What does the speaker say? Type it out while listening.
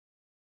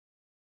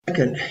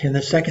In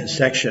the second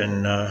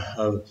section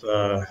of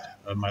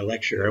my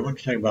lecture, I want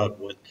to talk about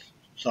what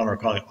some are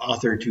calling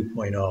Author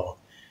 2.0.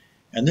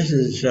 And this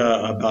is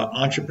about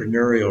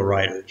entrepreneurial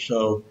writers.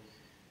 So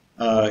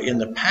in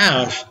the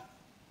past,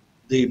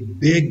 the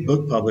big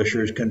book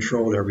publishers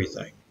controlled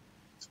everything.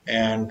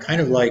 And kind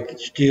of like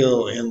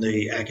still in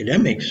the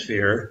academic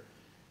sphere,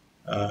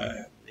 uh,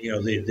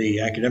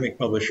 the academic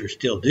publishers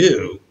still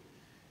do.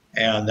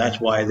 And that's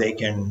why they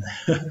can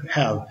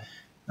have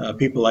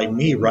people like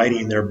me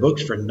writing their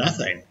books for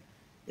nothing,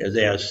 because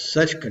they have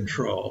such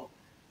control.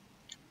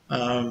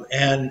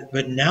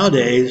 But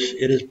nowadays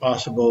it is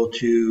possible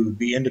to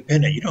be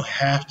independent. You don't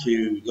have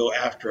to go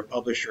after a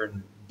publisher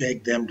and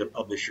beg them to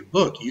publish your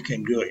book. You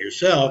can do it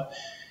yourself,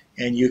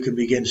 and you can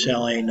begin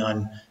selling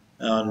on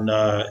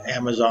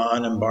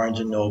Amazon and Barnes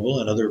and Noble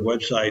and other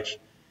websites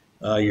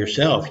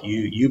yourself.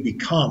 You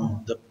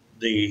become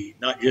the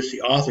not just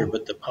the author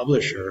but the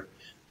publisher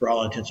for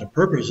all intents and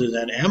purposes.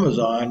 And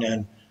Amazon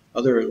and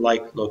other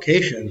like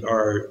locations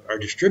are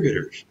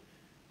distributors.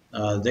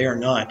 They are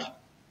not.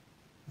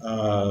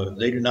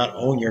 They do not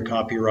own your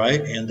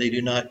copyright, and they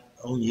do not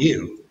own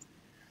you.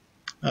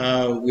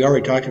 We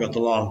already talked about the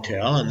long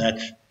tail, and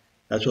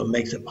that's what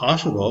makes it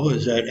possible.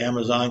 Is that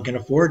Amazon can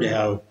afford to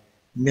have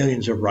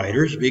millions of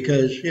writers,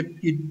 because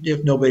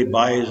if nobody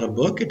buys a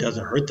book, it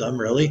doesn't hurt them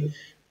really.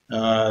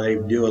 They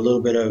do a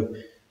little bit of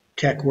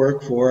tech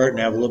work for it and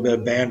have a little bit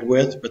of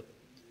bandwidth, but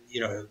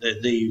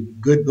the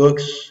good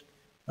books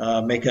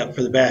make up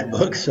for the bad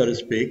books, so to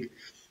speak,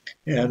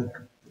 and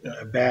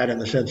bad in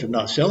the sense of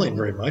not selling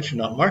very much and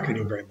not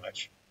marketing very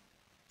much.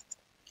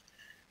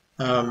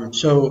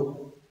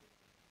 So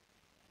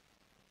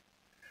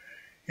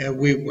I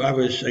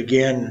was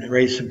again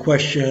raised some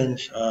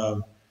questions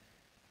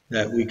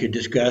that we could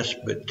discuss,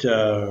 but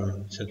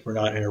since we're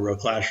not in a real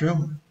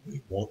classroom,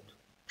 we won't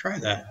try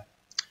that.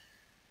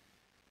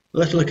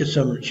 Let's look at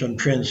some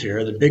trends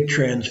here. The big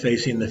trends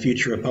facing the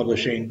future of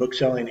publishing. Book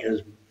selling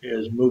is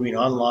moving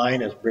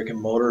online as brick and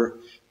mortar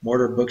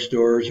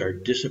bookstores are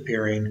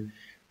disappearing.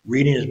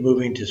 Reading is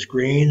moving to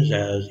screens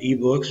as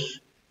ebooks,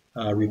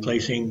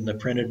 replacing the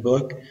printed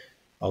book.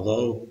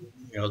 Although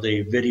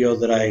the video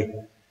that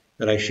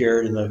I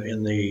shared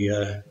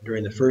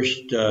during the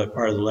first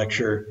part of the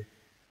lecture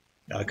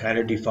kind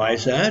of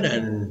defies that,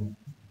 and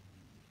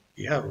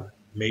yeah,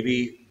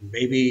 maybe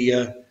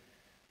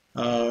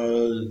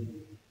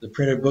the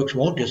printed books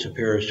won't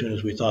disappear as soon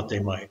as we thought they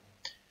might.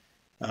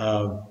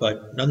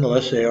 But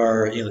nonetheless, they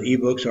are,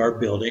 ebooks are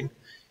building,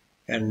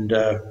 and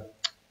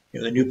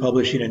the new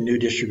publishing and new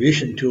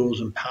distribution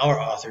tools empower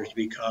authors to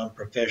become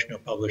professional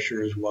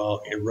publishers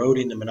while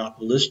eroding the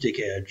monopolistic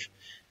edge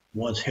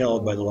once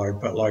held by the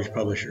large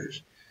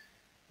publishers.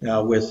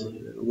 Now,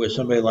 with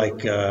somebody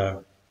like,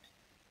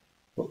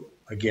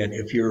 again,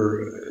 if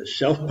you're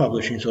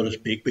self-publishing, so to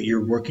speak, but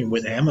you're working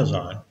with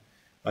Amazon,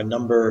 a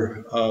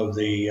number of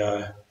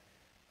the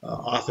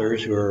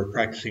authors who are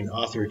practicing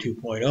Author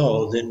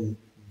 2.0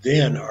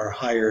 then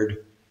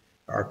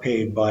are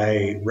paid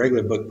by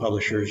regular book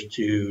publishers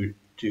to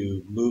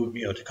move,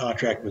 to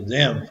contract with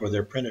them for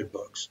their printed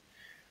books.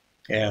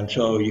 And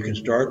so you can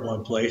start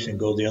one place and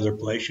go the other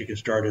place. You can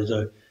start as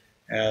a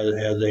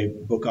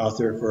book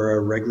author for a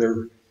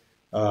regular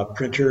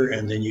printer,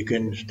 and then you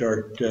can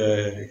start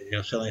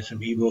selling some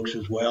ebooks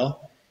as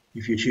well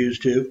if you choose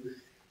to.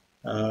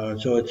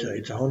 So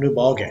it's a whole new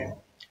ballgame.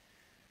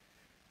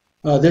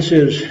 This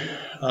is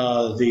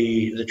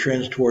the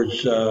trends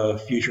towards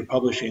future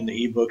publishing,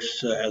 the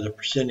ebooks as a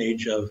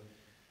percentage of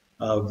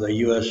the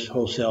U.S.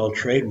 wholesale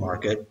trade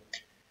market.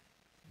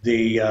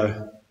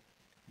 The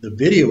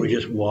video we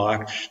just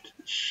watched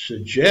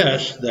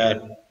suggests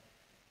that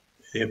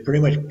it pretty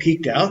much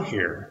peaked out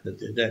here,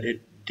 that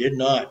it did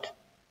not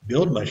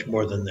build much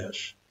more than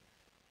this.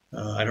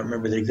 I don't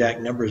remember the exact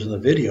numbers in the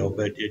video,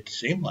 but it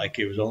seemed like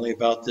it was only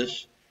about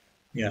this,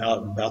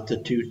 about the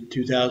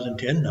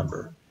 2010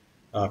 number.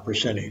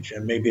 Percentage,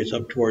 and maybe it's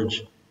up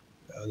towards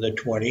the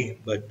 20,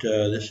 but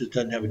this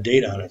doesn't have a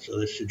date on it, so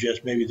this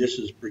suggests maybe this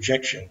is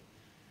projection.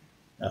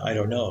 I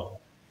don't know,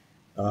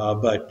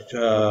 but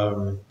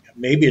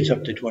maybe it's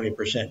up to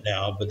 20%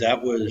 now, but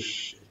that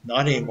was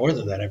not any more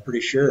than that. I'm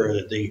pretty sure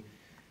that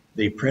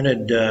the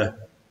printed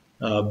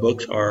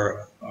books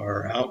are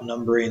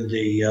outnumbering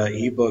the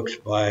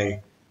ebooks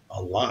by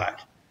a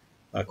lot,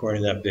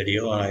 according to that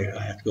video. And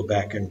I have to go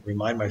back and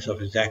remind myself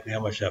exactly how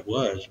much that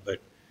was, but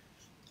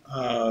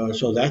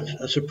so that's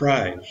a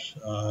surprise.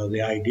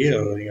 The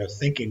idea,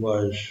 thinking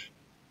was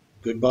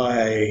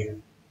goodbye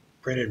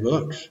printed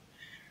books.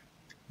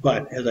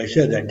 But as I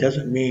said, that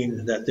doesn't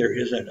mean that there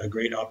isn't a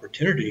great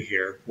opportunity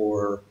here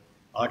for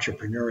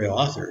entrepreneurial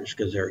authors,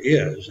 because there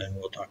is, and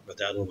we'll talk about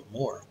that a little bit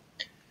more.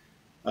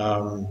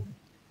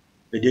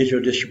 The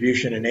digital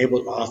distribution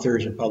enabled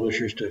authors and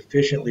publishers to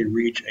efficiently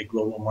reach a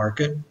global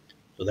market.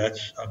 So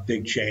that's a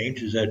big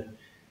change, is that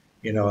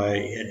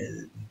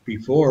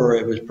before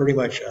it was pretty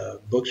much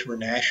books were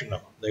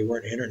national, they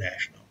weren't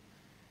international.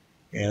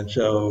 And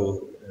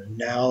so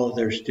now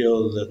there's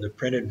still the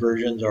printed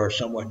versions are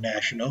somewhat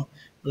national,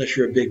 unless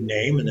you're a big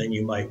name, and then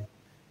you might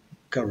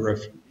cover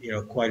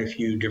quite a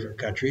few different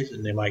countries,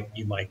 and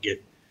you might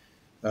get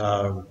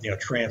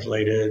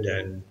translated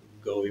and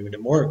go even to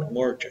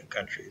more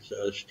countries.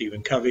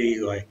 Stephen Covey,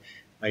 who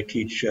I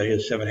teach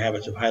his 7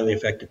 Habits of Highly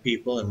Effective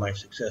People in my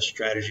Success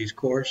Strategies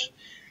course,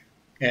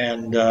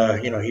 and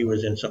he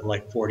was in something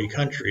like 40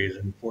 countries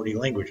and 40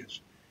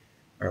 languages,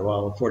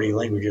 or 40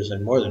 languages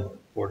and more than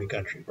 40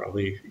 countries,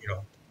 probably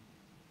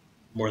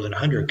more than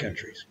 100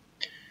 countries.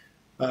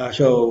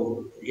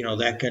 So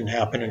that can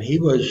happen, and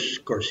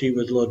of course, he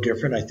was a little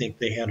different. I think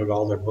they handled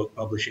all their book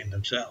publishing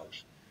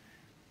themselves.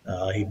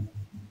 He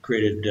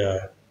created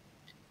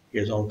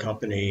his own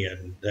company,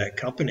 and that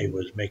company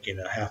was making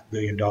 $500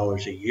 million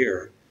a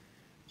year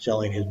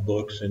selling his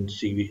books and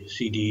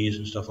CDs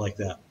and stuff like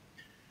that.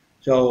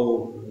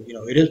 So,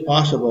 it is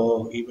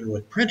possible, even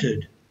with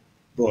printed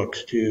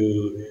books,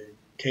 to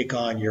take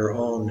on your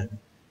own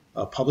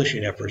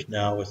publishing efforts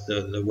now with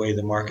the way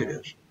the market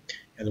is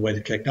and the way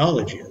the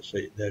technology is. So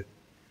that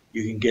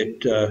you can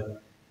get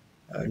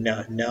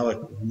now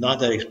it's not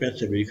that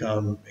expensive to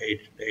become a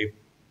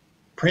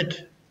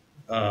print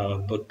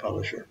book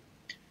publisher.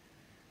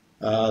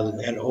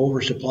 An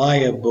oversupply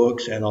of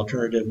books and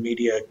alternative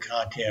media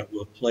content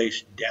will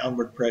place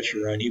downward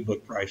pressure on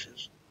ebook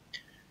prices.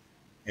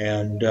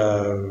 And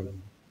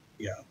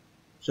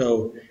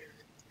so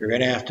you're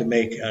going to have to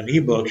make on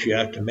ebooks. You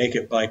have to make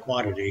it by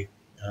quantity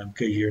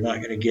because you're not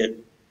going to get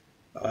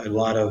a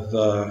lot of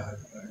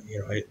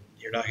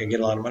you're not going to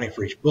get a lot of money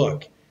for each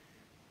book.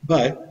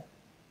 But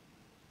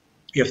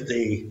if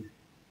the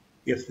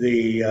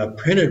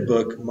printed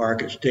book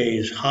market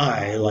stays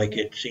high, like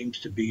it seems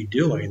to be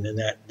doing, then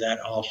that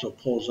also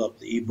pulls up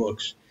the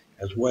ebooks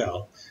as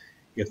well.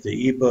 If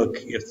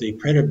the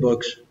printed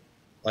books,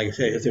 like I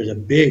say, if there's a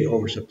big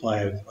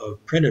oversupply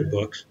of printed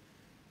books,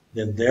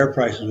 then their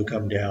prices will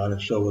come down,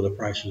 and so will the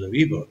prices of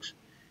ebooks.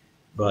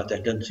 But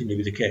that doesn't seem to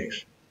be the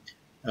case.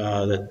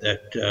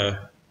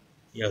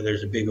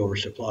 There's a big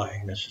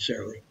oversupply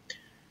necessarily.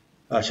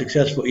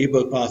 Successful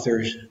ebook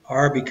authors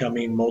are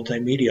becoming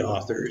multimedia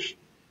authors,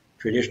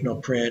 traditional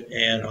print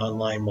and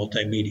online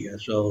multimedia.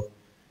 So,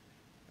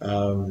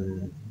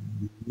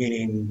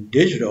 meaning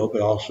digital,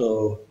 but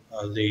also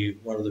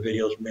one of the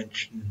videos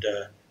mentioned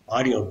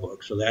audio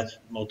book. So that's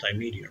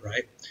multimedia,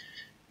 right?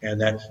 And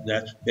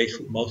that's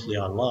basically mostly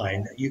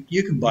online.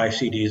 You can buy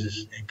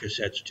CDs and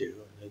cassettes too.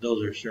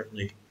 Those are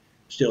certainly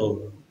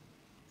still,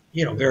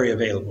 very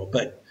available.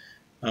 But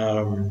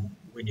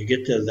when you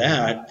get to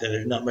that,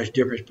 there's not much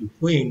difference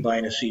between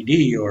buying a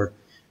CD or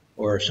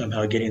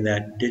somehow getting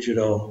that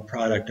digital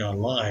product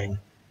online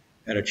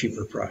at a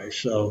cheaper price.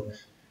 So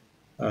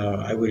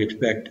I would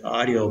expect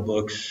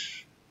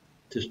audiobooks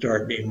to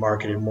start being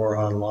marketed more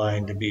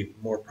online, to be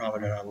more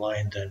prominent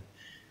online than,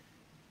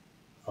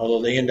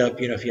 although they end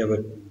up, if you have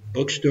a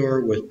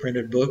bookstore with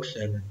printed books,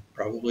 then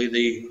probably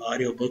the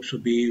audiobooks will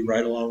be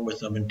right along with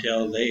them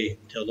until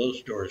those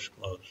stores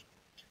close.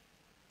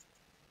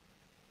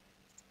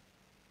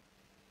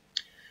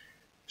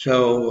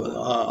 So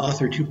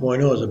Author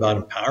 2.0 is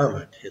about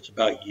empowerment. It's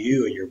about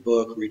you and your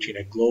book reaching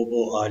a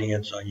global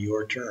audience on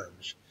your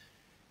terms.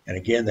 And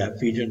again, that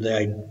feeds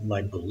into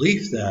my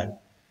belief that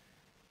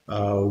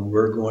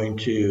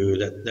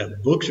that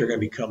books are going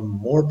to become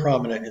more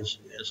prominent in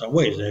some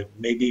ways. It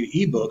may be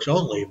ebooks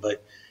only,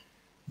 but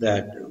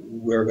that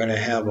we're going to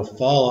have a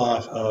fall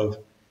off of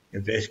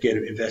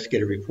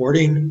investigative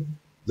reporting.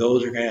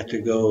 Those are going to have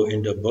to go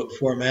into book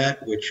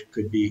format, which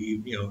could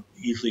be,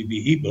 easily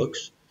be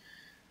ebooks.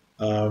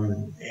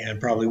 And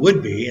probably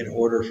would be, in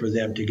order for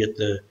them to get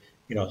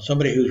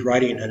somebody who's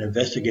writing an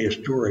investigative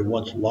story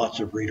wants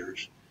lots of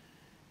readers.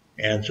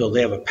 And so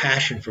they have a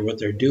passion for what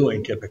they're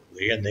doing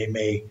typically, and they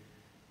may,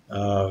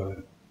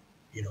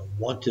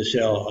 want to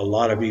sell a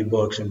lot of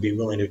ebooks and be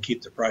willing to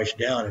keep the price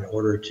down in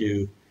order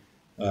to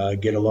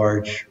get a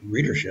large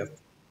readership.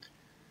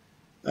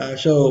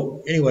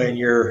 So anyway, in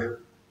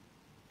your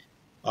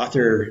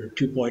Author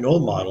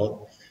 2.0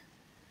 model,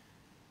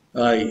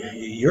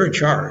 you're in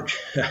charge.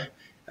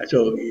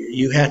 So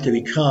you have to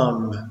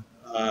become,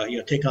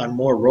 take on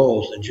more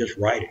roles than just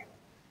writing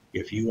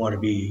if you want to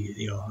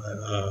be,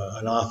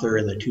 an author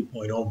in the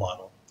 2.0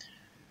 model.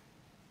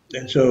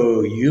 And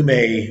so you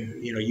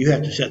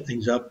have to set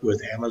things up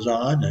with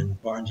Amazon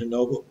and Barnes &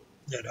 Noble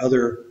and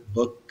other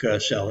book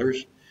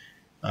sellers.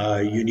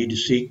 You need to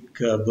seek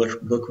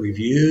book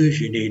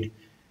reviews. You need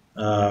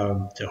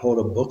to hold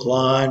a book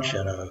launch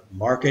and have a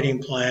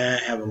marketing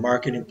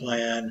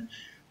plan.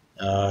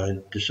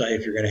 Decide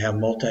if you're going to have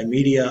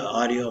multimedia,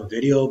 audio, and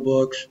video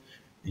books,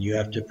 and you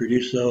have to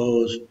produce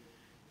those.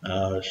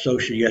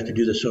 You have to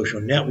do the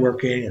social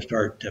networking and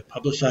start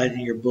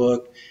publicizing your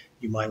book.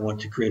 You might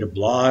want to create a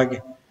blog,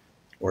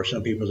 or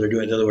some people are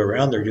doing it the other way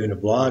around. They're doing a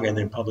blog and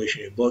then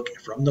publishing a book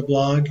from the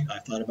blog. I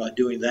thought about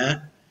doing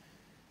that.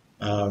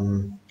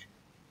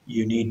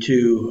 You need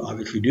to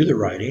obviously do the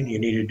writing. You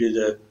need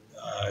to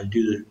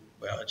do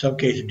in some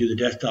cases, do the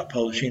desktop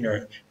publishing, or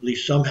at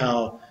least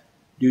somehow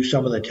do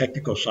some of the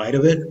technical side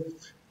of it.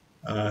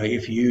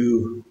 If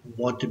you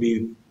want to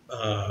be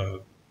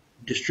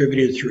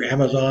distributed through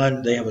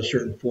Amazon, they have a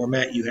certain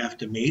format you have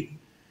to meet.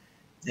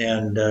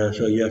 and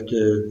so you have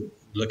to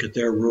look at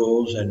their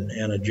rules and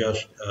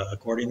adjust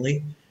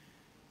accordingly.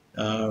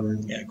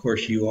 And of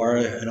course, you are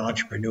an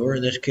entrepreneur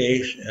in this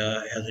case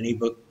as an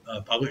ebook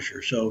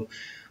publisher. So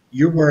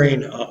you're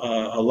wearing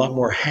a lot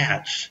more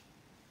hats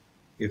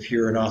if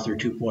you're an author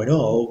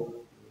 2.0,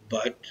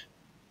 but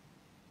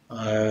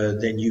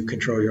then you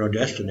control your own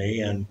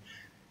destiny. And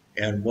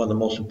one of the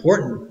most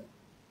important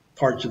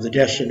parts of the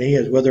destiny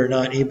is whether or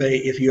not anybody,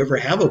 if you ever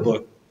have a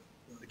book,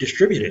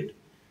 distribute it.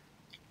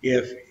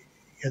 If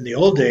in the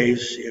old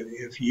days,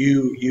 if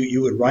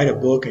you would write a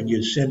book and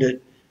you'd send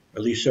it,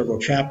 at least several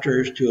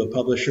chapters, to a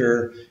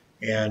publisher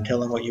and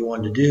tell them what you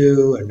wanted to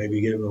do, and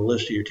maybe give them a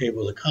list of your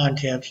table of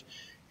contents,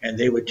 and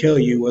they would tell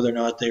you whether or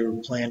not they were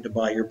planned to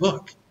buy your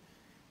book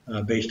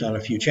based on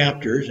a few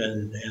chapters,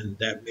 and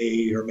that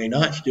may or may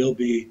not still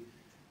be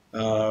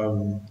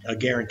a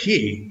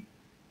guarantee,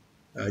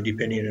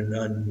 depending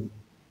on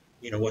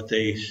what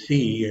they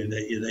see and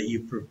that you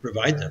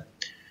provide them.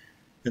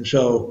 And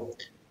so,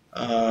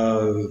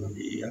 I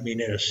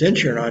mean, in a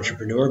sense, you're an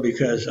entrepreneur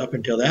because up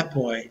until that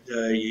point,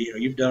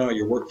 you've done all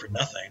your work for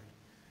nothing.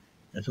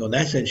 And so, in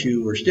that sense,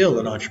 you were still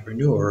an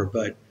entrepreneur.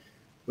 But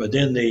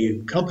then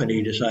the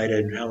company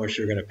decided how much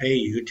they're going to pay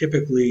you.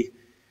 Typically,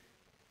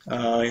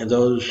 in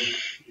those,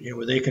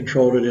 they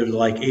controlled it as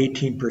like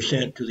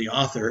 18% to the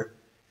author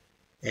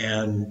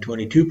and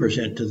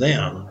 22% to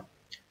them.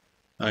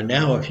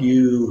 Now, if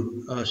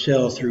you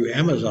sell through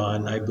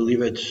Amazon, I believe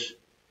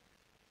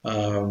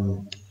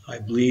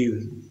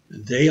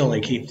they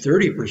only keep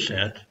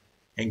 30%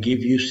 and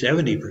give you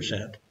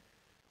 70%.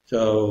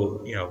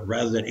 So,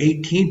 rather than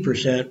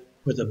 18%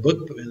 with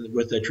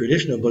a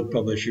traditional book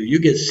publisher, you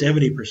get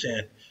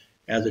 70%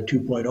 as a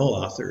 2.0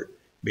 author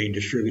being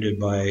distributed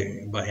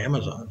by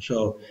Amazon.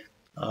 So,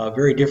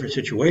 very different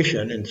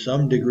situation. In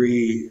some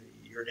degree,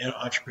 you're an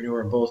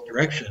entrepreneur in both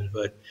directions,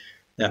 but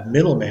that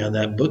middleman,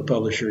 that book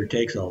publisher,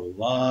 takes a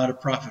lot of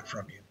profit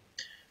from you.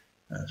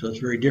 So it's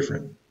very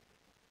different.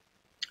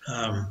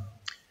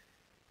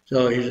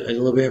 So here's a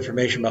little bit of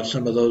information about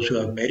some of those who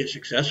have made it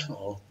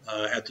successful.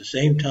 At the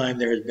same time,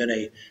 there has been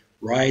a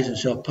rise in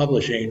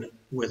self-publishing,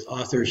 with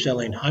authors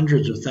selling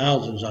hundreds of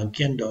thousands on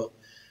Kindle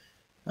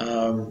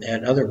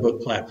and other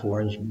book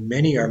platforms.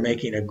 Many are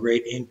making a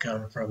great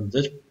income from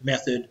this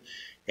method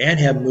and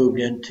have moved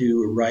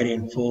into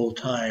writing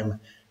full-time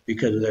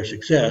because of their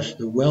success.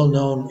 The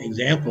well-known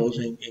examples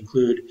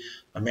include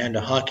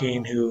Amanda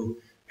Hocking, who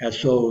has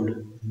sold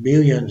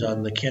millions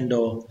on the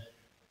Kindle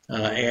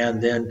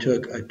and then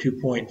took a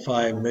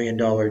 $2.5 million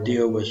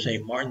deal with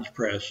St. Martin's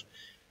Press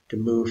to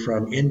move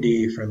from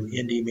indie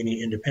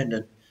meaning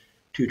independent,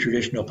 to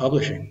traditional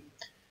publishing.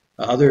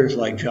 Others,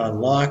 like John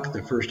Locke,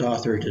 the first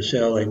author to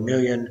sell 1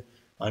 million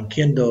on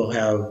Kindle,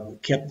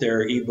 have kept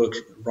their ebook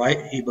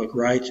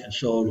rights and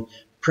sold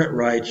print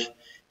rights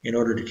in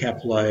order to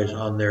capitalize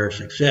on their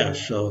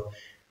success. So,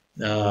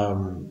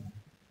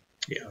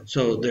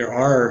 so there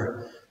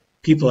are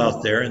people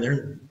out there, and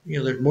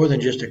there's more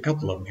than just a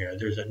couple of them here.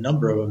 There's a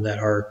number of them that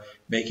are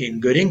making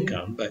good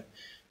income, but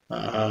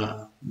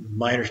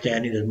my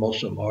understanding is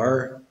most of them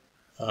are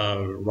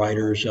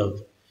writers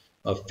of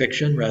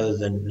fiction rather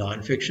than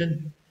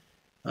nonfiction.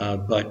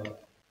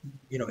 But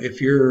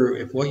if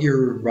what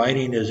you're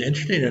writing is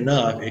interesting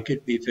enough, it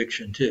could be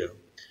fiction too,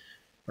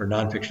 or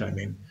nonfiction, I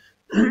mean.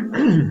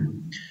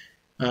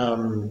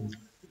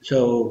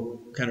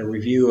 So kind of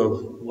review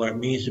of what it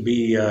means to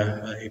be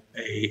an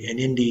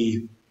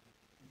indie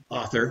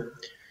author.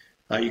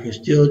 You can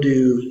still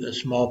do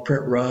small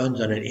print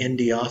runs on an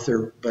indie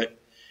author, but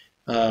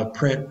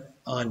print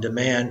on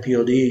demand,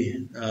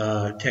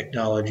 POD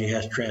technology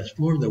has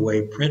transformed the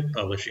way print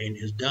publishing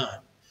is done.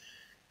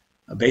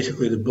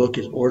 Basically, the book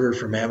is ordered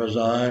from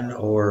Amazon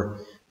or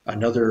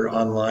another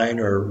online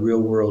or real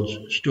world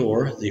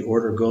store. The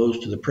order goes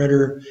to the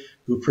printer,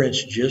 who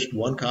prints just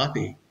one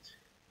copy,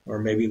 or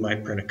maybe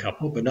might print a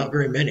couple, but not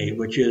very many,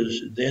 which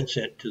is then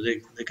sent to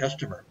the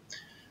customer.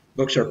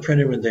 Books are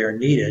printed when they are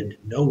needed.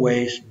 No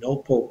waste, no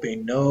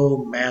pulping, no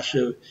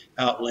massive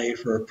outlay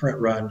for a print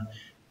run,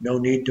 no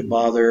need to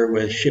bother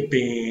with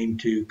shipping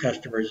to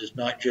customers. It's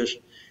not just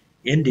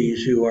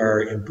indies who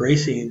are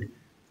embracing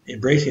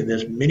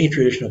this. Many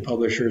traditional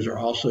publishers are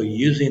also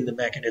using the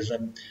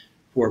mechanism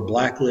for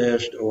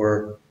backlist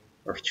or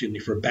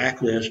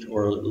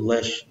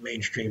less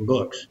mainstream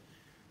books.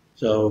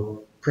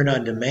 So print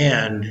on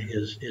demand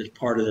is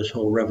part of this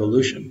whole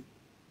revolution.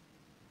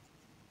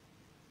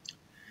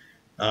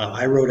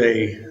 I wrote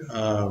I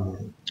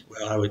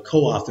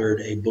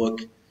co-authored a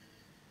book.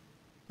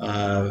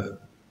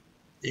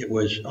 It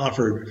was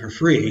offered for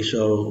free,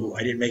 so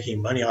I didn't make any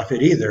money off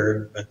it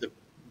either,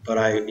 but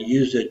I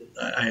used it.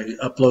 I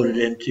uploaded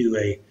it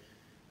into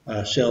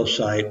a sales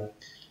site.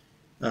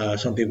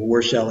 Some people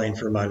were selling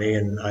for money,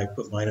 and I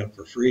put mine up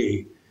for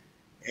free.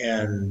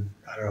 And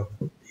I don't know,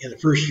 in the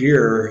first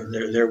year,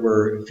 there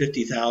were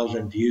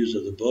 50,000 views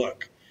of the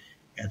book.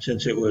 And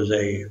since it was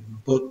a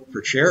book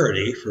for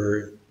charity,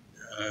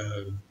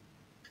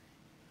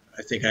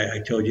 I think I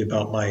told you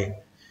about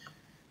I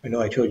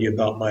told you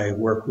about my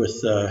work with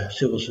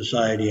civil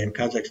society in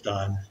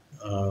Kazakhstan.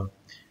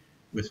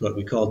 with what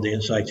we called the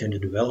Insights into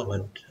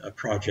Development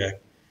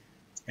project.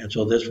 And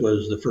so this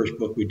was the first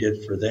book we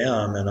did for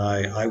them, and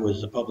I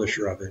was the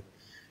publisher of it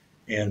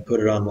and put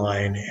it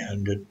online.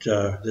 And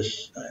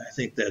I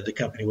think that the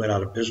company went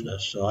out of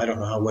business, so I don't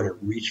know what it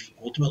reached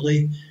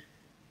ultimately.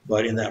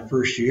 But in that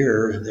first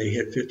year, they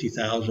hit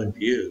 50,000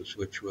 views,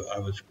 which I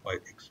was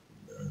quite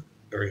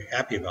very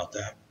happy about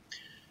that.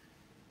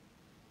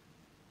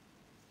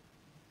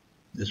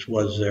 This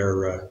was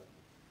their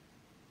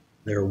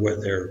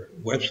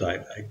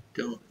website.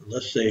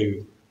 Let's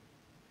say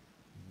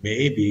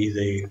maybe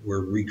they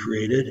were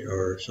recreated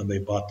or somebody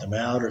bought them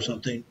out or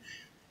something.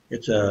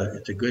 It's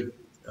a good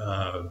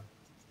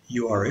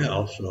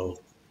URL, so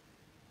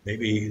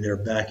maybe they're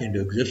back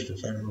into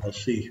existence. I don't know.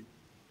 Let's see.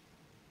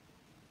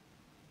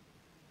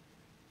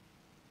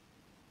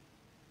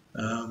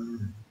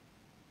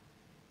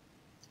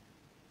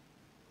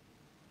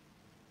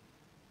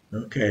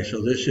 Okay,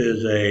 so this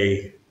is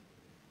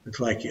looks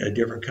like a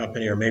different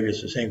company, or maybe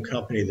it's the same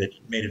company that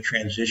made a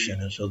transition,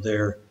 and so they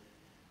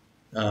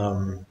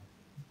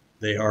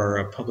are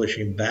a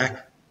publishing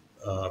back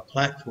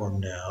platform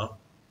now.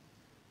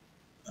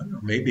 I don't know,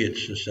 maybe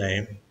it's the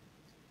same.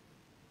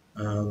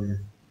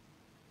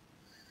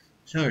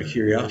 It's out of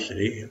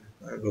curiosity.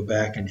 I'll go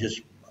back and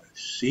just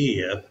see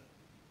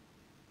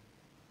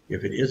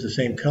if it is the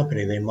same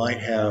company. They might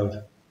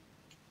have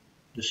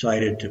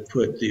decided to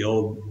put the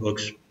old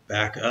books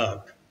back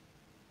up.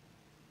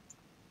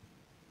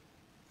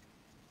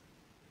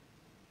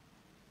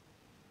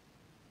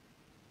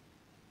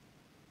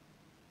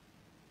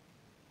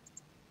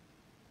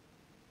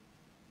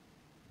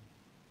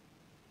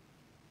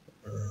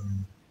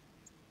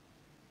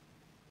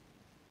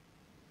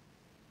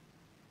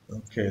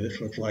 Okay,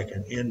 this looks like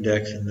an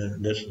index, and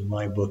then this is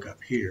my book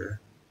up here.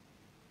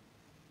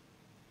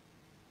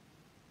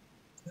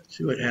 Let's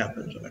see what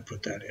happens when I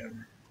put that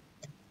in.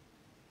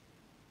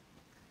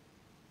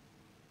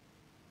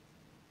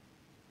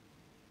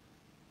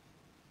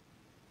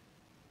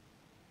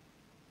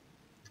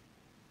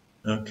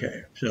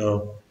 Okay,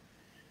 so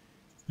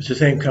it's the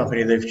same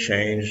company. They've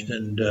changed,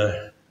 and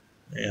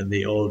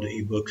the old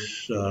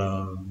ebooks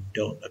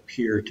don't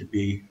appear to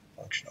be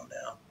functional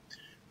now.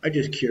 I'm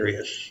just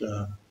curious.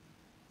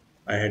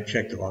 I had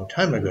checked a long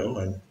time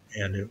ago,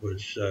 and it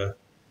was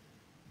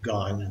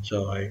gone, and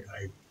so I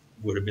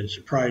would have been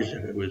surprised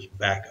if it was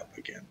back up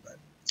again.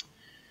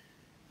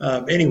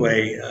 But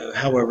anyway,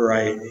 however,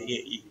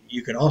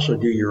 you can also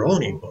do your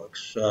own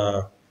ebooks.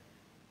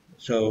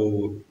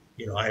 So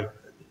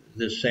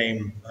this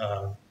same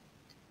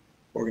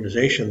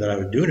organization that I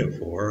was doing it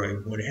for, I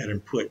went ahead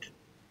and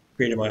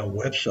created my own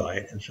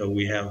website, and so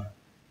we have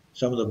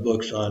some of the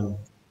books on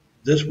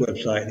this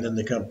website, and then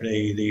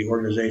the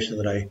organization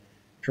that I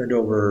turned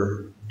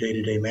over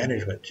day-to-day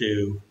management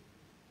to,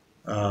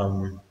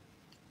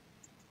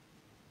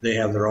 they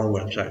have their own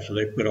website. So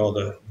they put all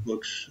the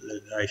books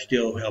that I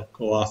still help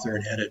co-author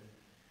and edit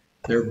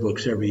their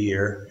books every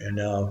year. And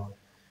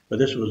but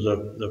this was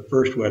the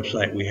first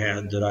website we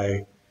had that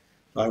I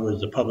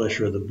was the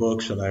publisher of the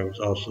books, and I was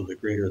also the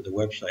creator of the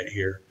website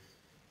here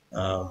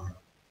for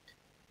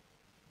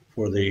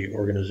the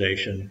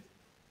organization.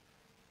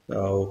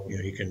 So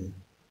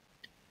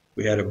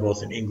we had it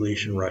both in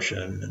English and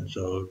Russian, and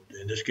so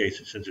in this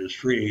case, since it was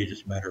free, it's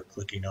just a matter of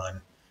clicking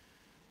on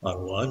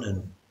one,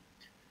 and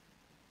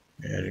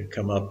it'd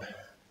come up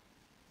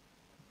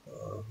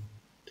to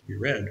be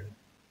read,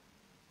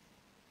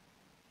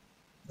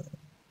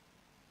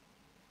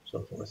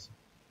 so forth.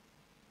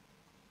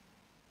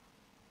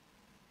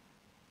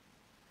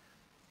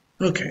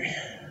 Okay.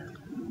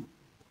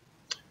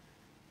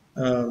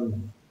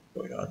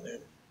 Going on then.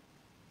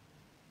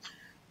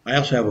 I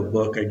also have a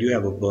book. I do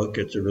have a book.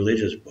 It's a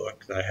religious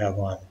book that I have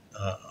on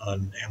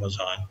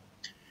Amazon.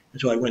 And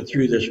so I went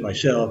through this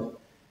myself.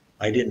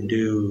 I didn't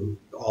do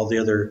all the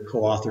other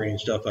co-authoring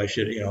stuff I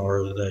should,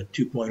 or the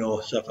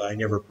 2.0 stuff. I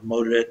never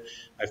promoted it.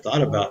 I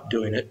thought about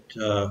doing it,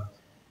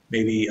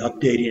 maybe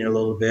updating it a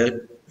little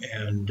bit,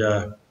 and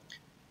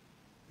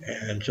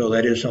so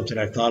that is something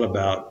I thought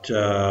about,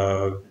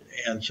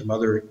 and some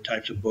other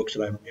types of books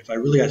that if I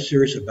really got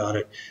serious about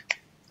it,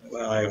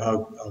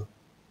 I'll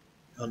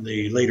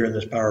later in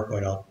this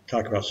PowerPoint, I'll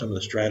talk about some of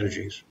the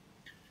strategies.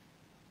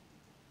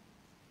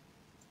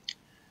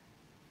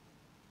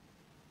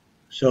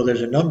 So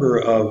there's a number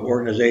of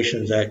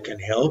organizations that can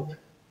help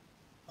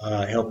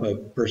a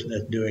person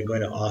that's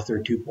going to author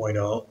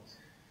 2.0.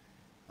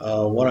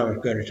 One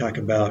I'm going to talk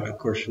about, of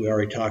course, we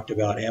already talked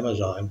about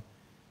Amazon,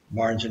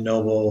 Barnes &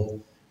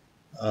 Noble.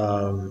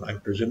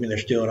 I'm presuming they're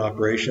still in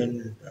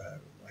operation.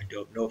 I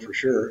don't know for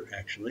sure,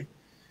 actually.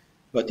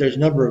 But there's a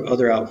number of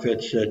other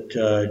outfits that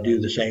do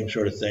the same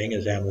sort of thing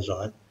as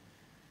Amazon.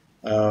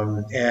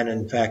 And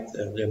in fact,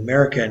 the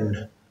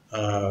American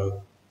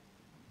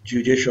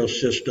judicial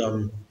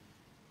system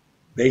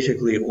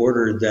basically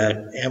ordered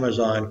that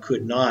Amazon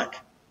could not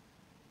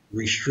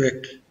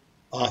restrict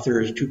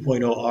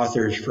 2.0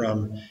 authors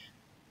from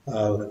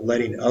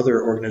letting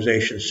other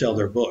organizations sell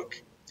their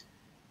book.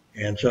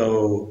 And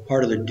so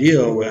part of the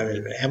deal,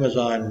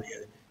 Amazon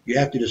you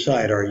have to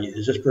decide,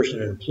 is this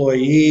person an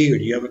employee or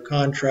do you have a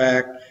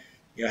contract?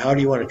 How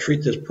do you want to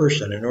treat this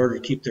person in order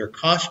to keep their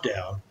costs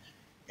down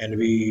and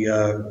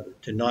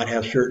to not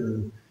have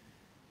certain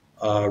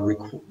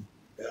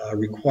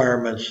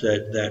requirements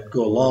that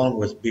go along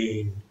with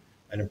being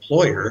an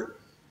employer.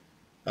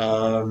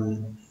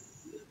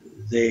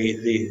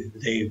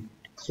 They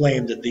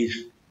claimed that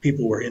these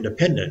people were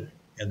independent,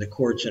 and the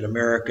courts in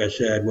America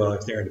said, well,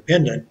 if they're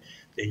independent,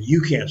 then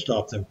you can't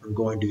stop them from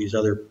going to these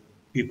other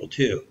people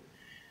too.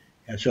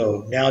 And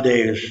so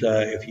nowadays,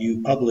 if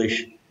you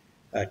publish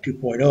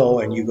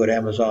 2.0 and you go to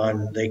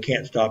Amazon, they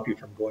can't stop you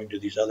from going to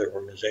these other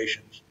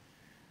organizations.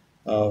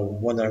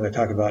 One that I'm going to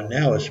talk about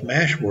now is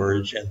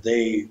Smashwords, and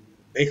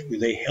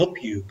they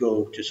help you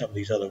go to some of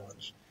these other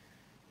ones.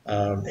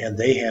 And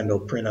they handle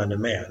print on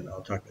demand.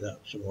 I'll talk about that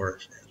some more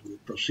as we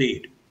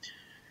proceed.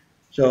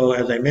 So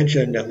as I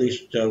mentioned, at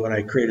least when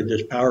I created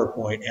this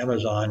PowerPoint,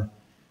 Amazon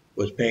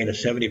was paying a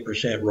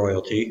 70%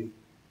 royalty.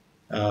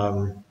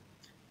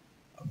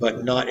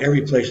 But not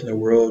every place in the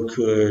world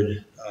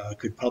could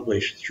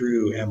publish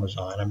through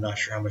Amazon. I'm not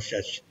sure how much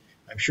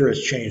I'm sure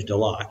it's changed a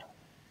lot.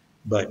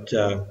 But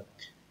so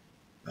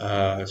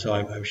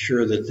I'm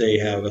sure that they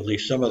have at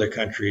least some other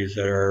countries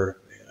that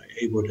are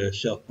able to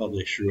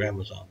self-publish through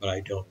Amazon, but I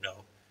don't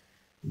know.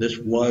 This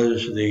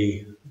was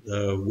the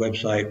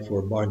website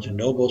for Barnes &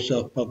 Noble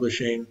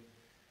self-publishing,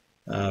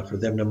 for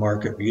them to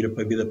market, for you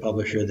to be the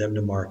publisher, them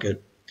to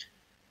market.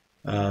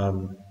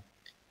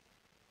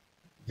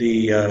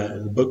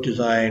 The book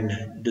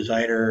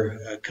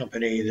designer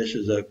company, this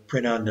is a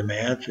print on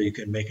demand, so you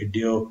can make a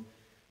deal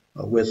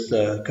with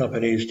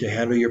companies to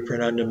handle your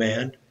print on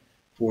demand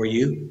for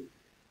you.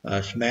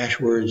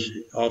 Smashwords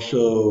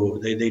also,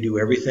 they do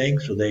everything,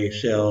 so they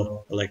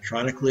sell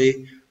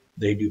electronically,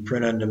 they do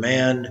print on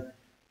demand,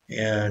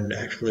 and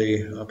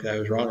actually, okay, I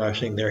was wrong, I was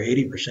saying they're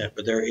 80%,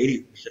 but they're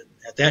 80%,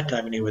 at that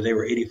time anyway, they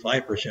were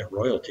 85%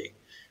 royalty,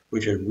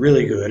 which is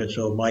really good, and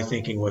so my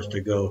thinking was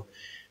to go,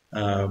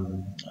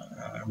 I'm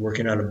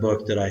working on a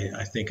book that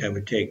I think I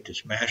would take to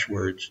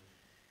Smashwords.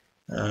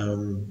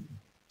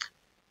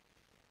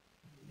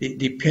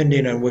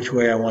 Depending on which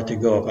way I want to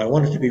go. If I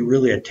want it to be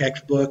really a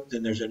textbook,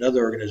 then there's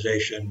another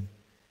organization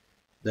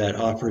that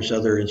offers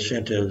other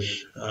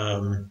incentives.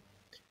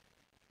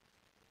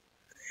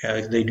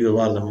 They do a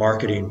lot of the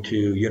marketing to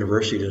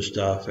universities and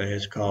stuff, and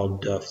it's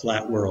called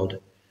Flat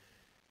World.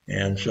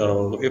 And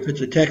so if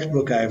it's a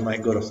textbook, I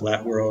might go to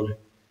Flat World.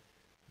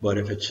 But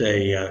if it's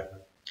if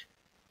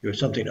it's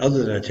something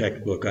other than a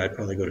textbook, I'd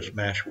probably go to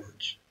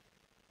Smashwords.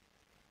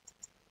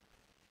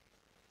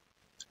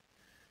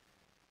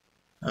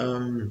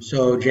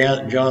 So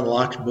John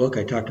Locke's book,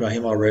 I talked about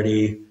him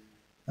already.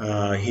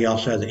 He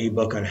also has an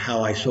ebook on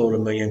how I sold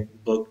 1 million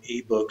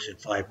ebooks in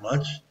 5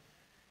 months.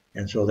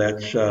 And so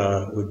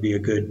that would be a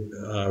good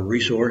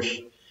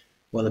resource.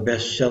 One of the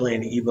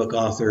best-selling ebook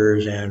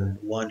authors and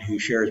one who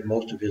shares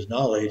most of his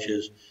knowledge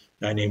is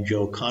a guy named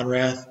Joe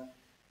Conrath.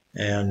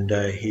 And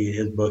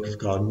his book is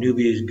called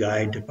Newbie's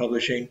Guide to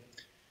Publishing.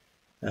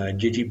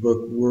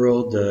 Book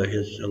World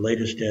is the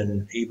latest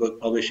in ebook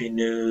publishing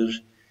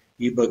news.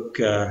 Ebook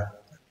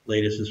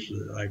latest is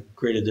I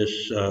created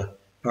this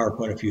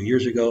PowerPoint a few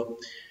years ago,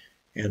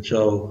 and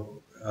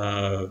so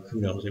who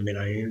knows? It may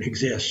not even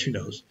exist. Who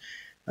knows?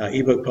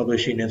 Ebook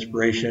publishing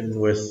inspiration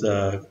with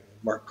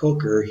Mark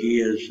Coker. He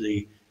is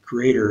the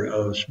creator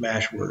of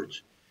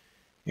Smashwords,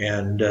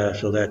 and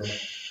so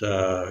that's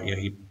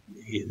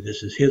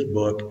this is his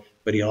book,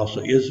 but he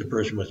also is the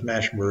person with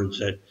Smashwords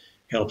that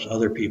helps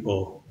other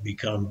people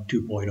become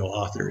 2.0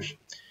 authors.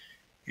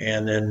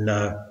 And then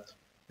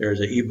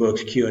there's an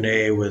ebooks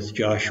Q&A with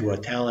Joshua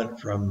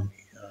Talent from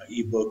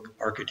eBook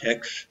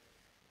Architects.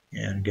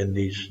 And again,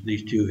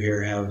 these two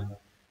here have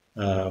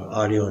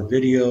audio and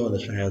video, and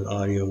this one has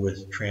audio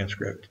with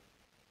transcript.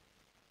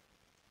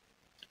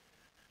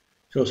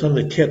 So some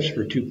of the tips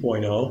for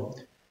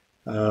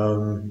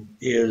 2.0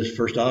 is,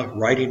 first off,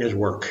 writing is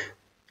work.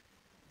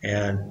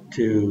 And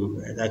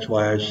that's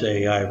why I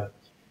say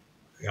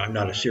I'm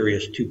not a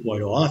serious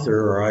 2.0 author,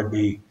 or I'd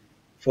be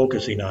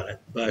focusing on it.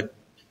 But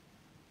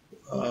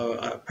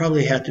I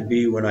probably have to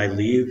be when I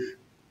leave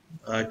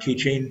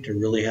teaching to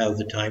really have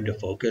the time to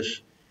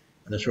focus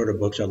on the sort of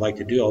books I'd like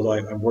to do. Although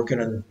I'm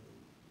working on,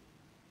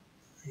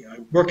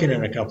 I'm working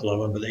on a couple of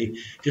them, but they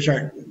just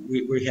aren't.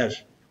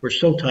 We're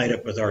so tied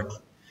up with our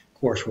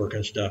coursework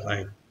and stuff.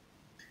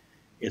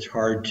 It's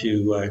hard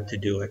to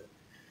do it.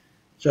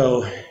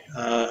 So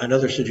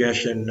another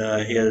suggestion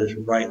is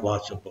write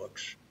lots of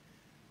books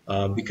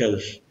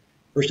because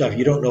first off,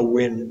 you don't know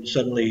when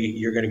suddenly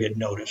you're going to get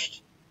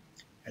noticed.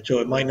 And so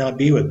it might not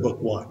be with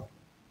book 1.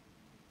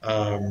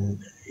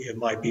 It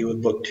might be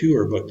with book 2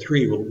 or book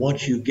 3, but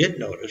once you get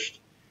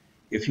noticed,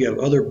 if you have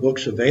other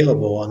books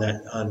available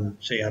on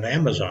say on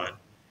Amazon,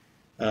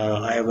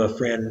 I have a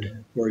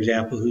friend, for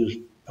example, who's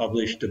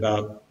published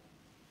about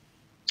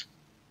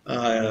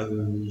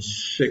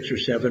 6 or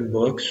 7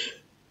 books.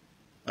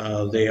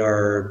 They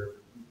are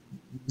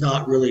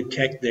not really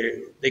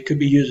they could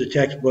be used as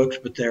textbooks,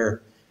 but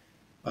they're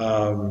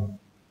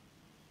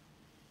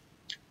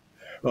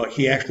Well,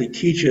 he actually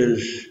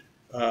teaches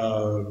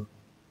a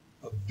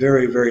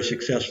very, very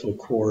successful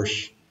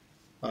course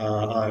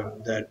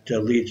that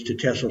leads to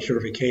TESOL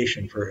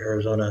certification for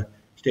Arizona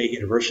State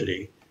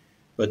University.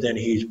 But then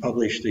he's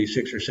published the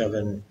 6 or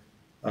 7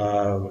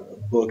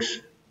 books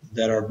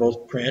that are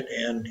both print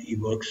and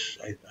ebooks,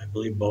 I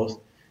believe both,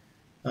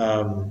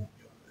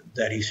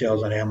 that he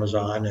sells on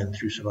Amazon and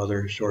through some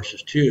other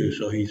sources too.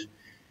 So he's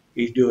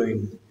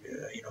doing,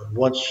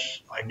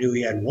 once I knew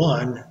he had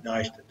one,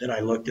 then I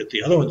looked at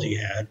the other ones he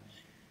had.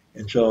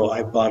 And so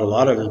I bought a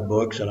lot of his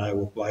books, and I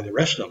will buy the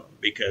rest of them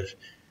because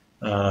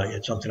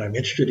it's something I'm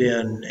interested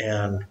in,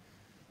 and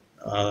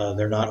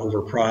they're not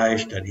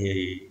overpriced. And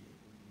he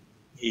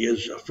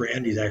is a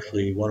friend. He's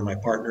actually one of my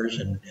partners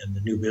in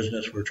the new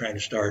business we're trying to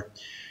start.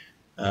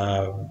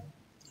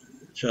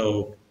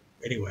 So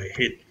anyway,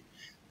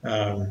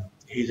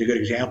 he's a good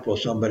example of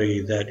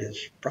somebody that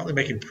is probably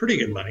making pretty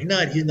good money.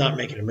 He's not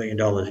making $1 million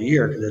a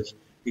year because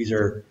these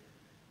are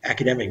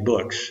academic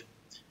books,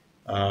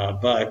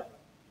 but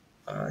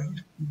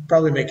he's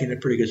probably making a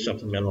pretty good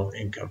supplemental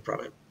income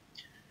from it.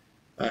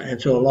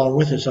 And so along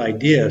with this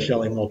idea of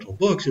selling multiple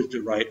books is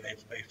to write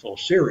a full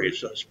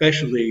series,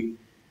 especially,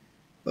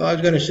 well, I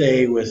was going to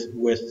say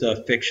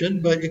with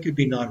fiction, but it could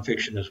be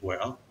nonfiction as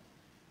well.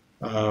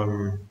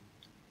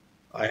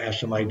 I have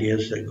some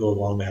ideas that go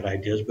along that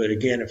ideas, but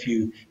again,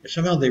 if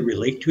somehow they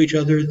relate to each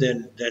other,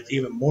 then that's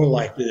even more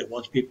likely that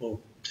once people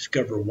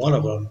discover one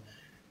of them,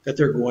 that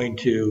they're going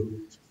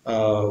to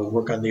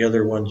work on the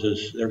other ones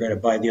as they're going to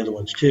buy the other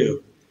ones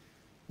too.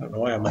 I don't know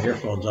why I have my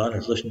earphones on. I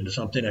was listening to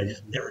something. I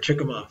just never took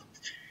them off.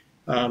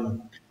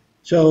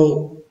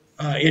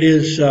 It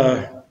is,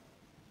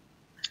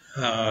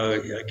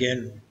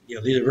 again,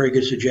 these are very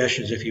good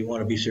suggestions if you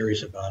want to be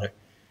serious about it.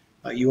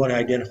 You want to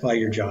identify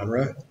your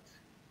genre.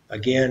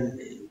 Again,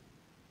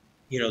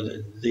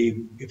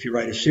 if you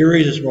write a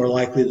series, it's more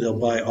likely they'll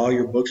buy all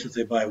your books if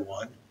they buy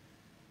one.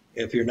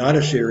 If you're not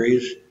a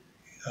series,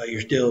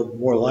 you're still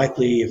more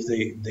likely if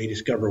they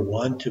discover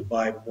one to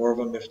buy more of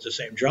them if it's the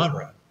same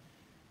genre.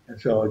 And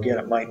so again,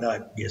 it might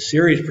not be a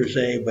series per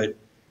se, but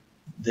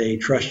they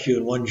trust you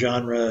in one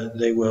genre,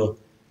 they will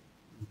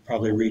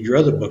probably read your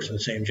other books in the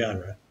same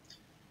genre.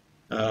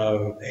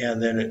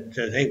 And then it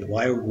says, hey,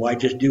 why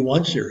just do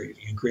one series?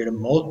 You can create a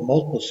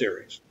multiple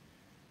series.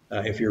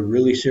 If you're a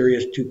really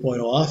serious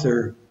 2.0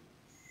 author,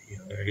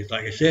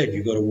 like I said,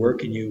 you go to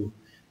work and you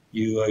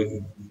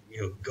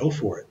go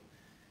for it.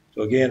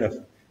 So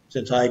again,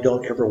 since I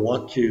don't ever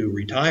want to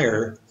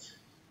retire,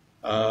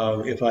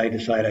 if I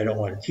decide I don't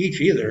want to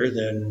teach either,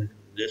 then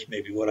this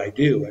may be what I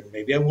do, and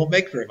maybe I won't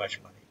make very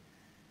much money.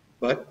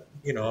 But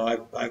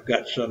I've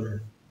got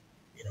some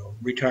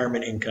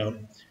retirement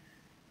income,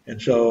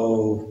 and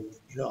so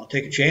I'll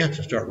take a chance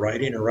and start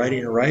writing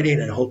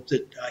and hope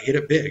that I hit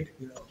it big.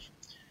 Who knows?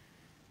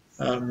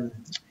 And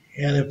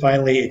then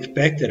finally,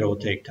 expect that it will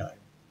take time.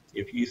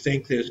 If you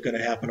think that it's going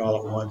to happen all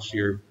at once,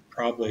 it's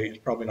probably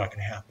not going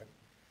to happen.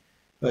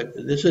 But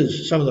this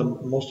is some of the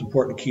most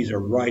important keys are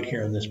right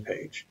here on this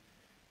page.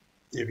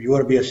 If you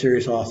want to be a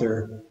serious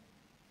author,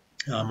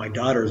 my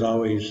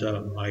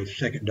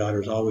second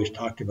daughter's always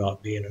talked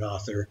about being an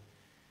author,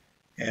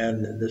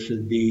 and this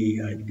would be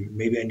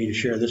maybe I need to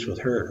share this with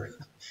her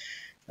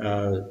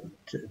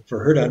for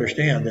her to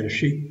understand that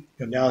if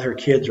now her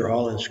kids are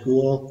all in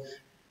school,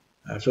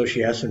 so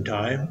she has some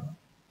time.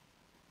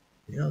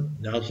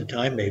 Now's the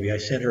time. Maybe I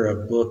sent her a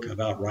book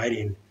about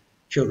writing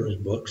children's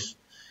books.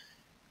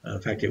 In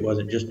fact, it was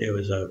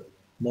a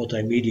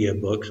multimedia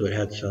book, so it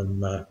had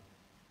some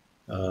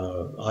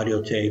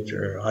audio tapes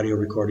or audio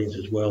recordings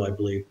as well, I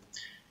believe.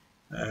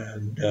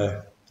 And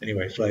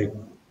anyway, so I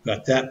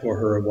got that for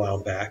her a while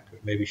back.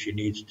 Maybe she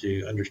needs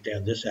to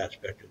understand this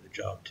aspect of the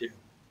job too.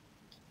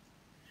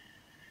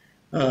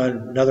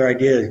 Another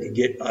idea is to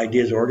get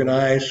ideas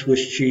organized,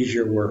 Swiss cheese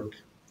your work.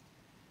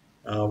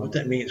 What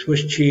that means,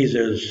 Swiss cheese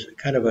is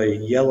kind of a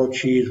yellow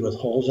cheese with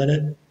holes in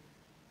it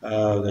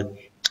that's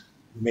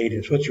made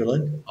in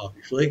Switzerland,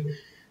 obviously.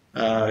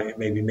 It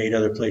may be made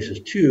other places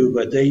too,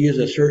 but they use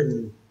a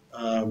certain,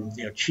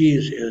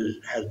 cheese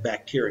has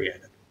bacteria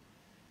in it.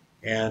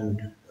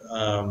 And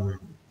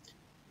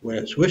when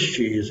it's Swiss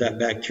cheese, that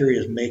bacteria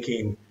is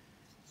making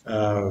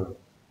the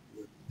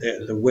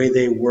way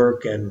they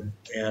work and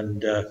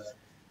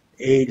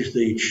age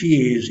the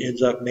cheese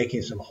ends up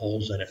making some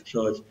holes in it.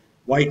 So it's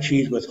white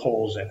cheese with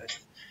holes in it.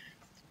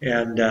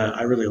 And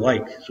I really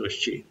like Swiss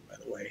cheese, by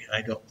the way.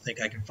 I don't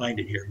think I can find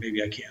it here.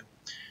 Maybe I can.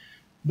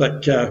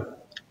 But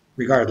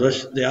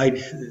regardless,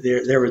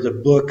 there was a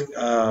book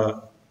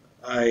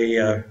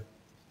I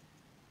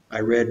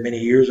read many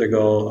years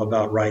ago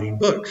about writing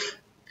books.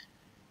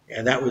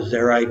 And that was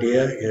their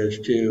idea, is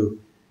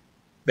to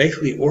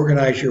basically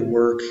organize your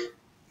work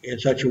in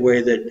such a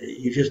way that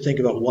you just think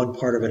about one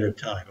part of it at a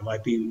time. It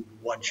might be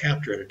one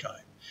chapter at a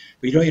time.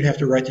 But you don't even have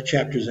to write the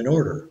chapters in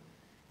order.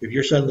 If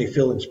you suddenly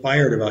feel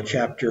inspired about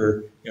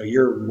chapter,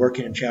 you're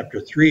working in chapter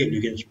 3 and you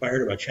get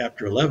inspired about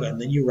chapter 11,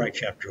 then you write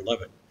chapter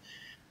 11.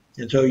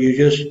 And so you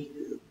just,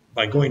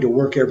 by going to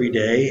work every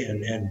day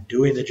and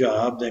doing the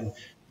job, then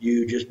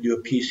you just do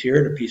a piece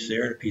here and a piece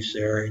there and a piece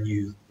there, and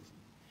you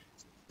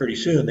pretty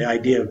soon the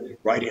idea of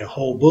writing a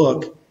whole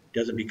book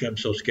doesn't become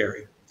so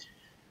scary.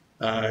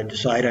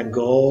 Decide on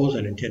goals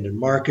and intended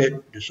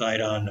market,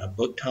 decide on a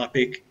book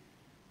topic,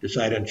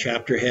 decide on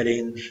chapter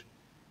headings.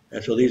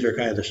 And so these are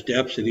kind of the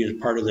steps. So these are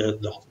part of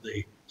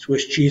the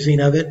Swiss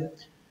cheesing of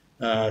it.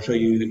 So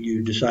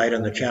you decide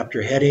on the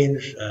chapter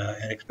headings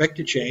and expect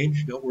to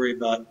change. Don't worry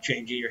about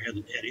changing your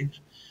headings.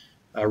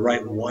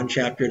 Write one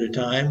chapter at a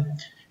time.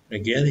 And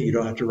again, you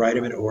don't have to write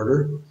them in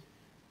order.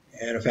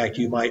 And in fact,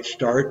 you might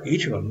start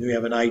each of them. You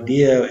have an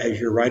idea as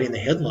you're writing the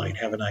headline,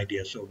 have an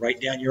idea. So write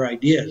down your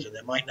ideas, and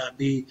that might not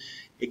be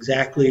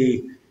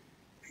exactly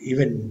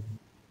even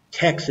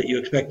text that you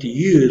expect to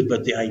use,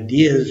 but the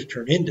ideas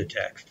turn into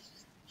text.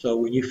 So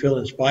when you feel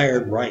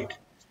inspired, write.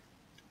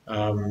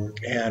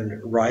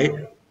 And write,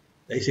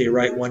 they say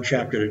write one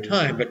chapter at a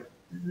time, but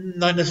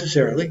not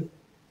necessarily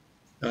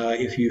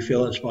if you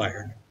feel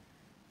inspired.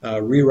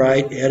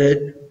 Rewrite,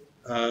 edit,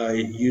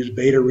 use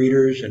beta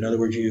readers. In other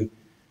words,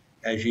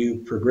 as you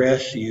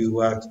progress,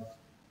 you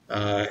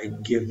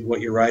give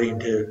what you're writing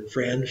to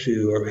friends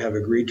who have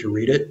agreed to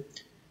read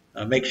it.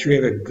 Make sure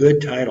you have a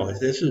good title.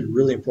 This is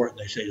really important.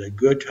 They say a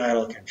good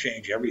title can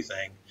change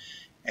everything,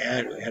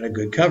 and a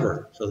good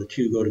cover. So the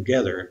two go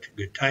together. A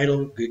good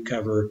title, good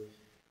cover,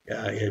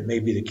 it may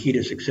be the key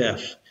to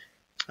success.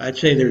 I'd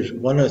say there's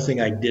one other thing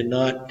I did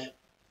not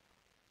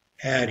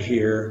add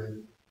here.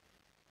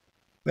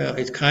 Well,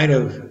 it's kind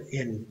of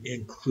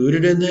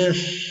included in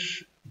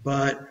this,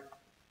 but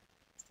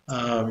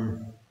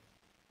I'm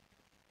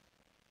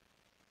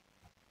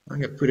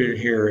going to put it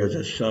here as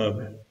a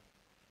sub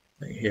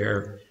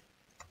here.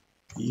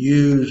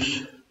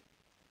 Use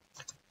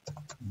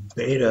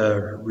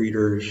beta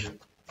readers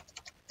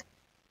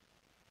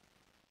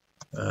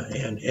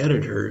and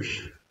editors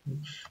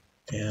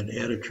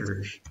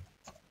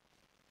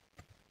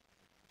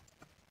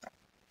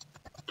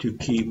to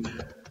keep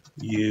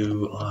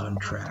you on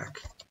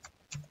track.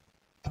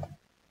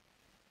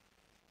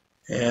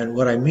 And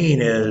what I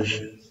mean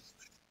is,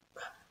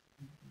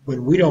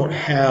 when we don't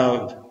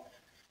have,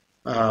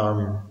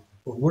 when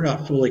we're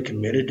not fully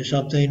committed to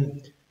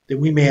something, then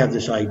we may have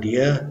this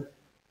idea,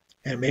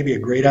 and maybe a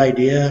great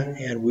idea,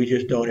 and we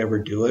just don't ever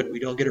do it. We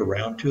don't get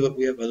around to it.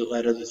 We have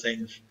let other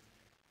things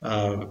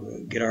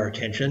get our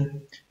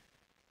attention.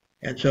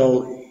 And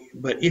so,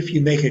 but if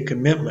you make a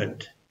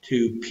commitment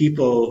to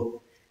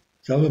people,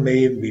 some of them may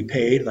even be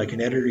paid, like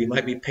an editor, you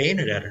might be paying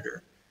an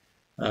editor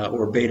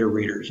or beta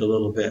readers a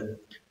little bit.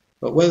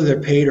 But whether they're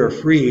paid or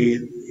free,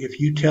 if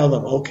you tell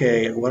them,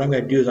 okay, what I'm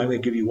going to do is I'm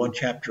going to give you one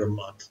chapter a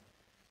month.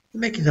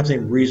 You're making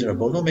something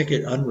reasonable. Don't make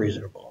it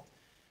unreasonable.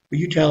 But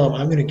you tell them,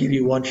 I'm going to give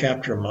you one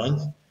chapter a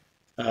month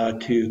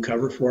to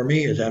cover for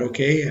me. Is that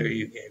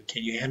okay?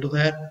 Can you handle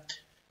that?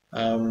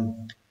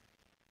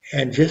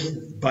 And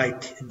just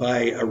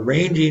by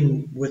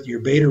arranging with your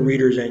beta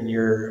readers and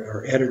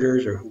your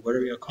editors or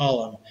whatever you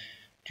call them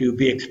to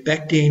be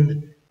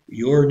expecting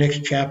your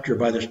next chapter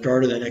by the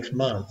start of the next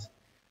month.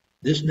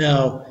 This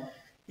now,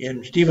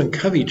 in Stephen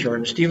Covey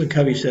terms, Stephen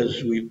Covey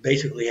says we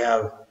basically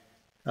have,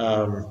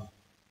 I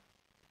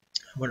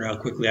wonder how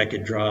quickly I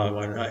could draw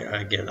one.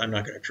 I'm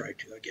not going to try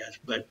to, I guess.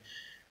 But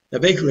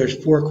basically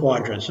there's four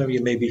quadrants. Some of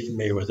you may be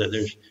familiar with it.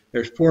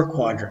 There's four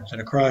quadrants.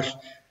 And across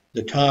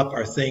the top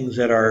are things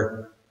that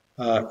are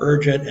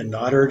urgent and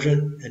not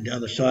urgent. And down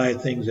the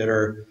side, things that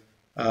are,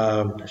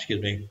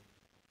 things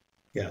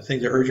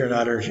that are urgent and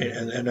not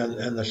urgent. And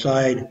on the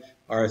side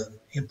are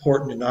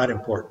important and not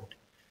important.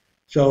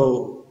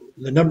 So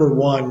the number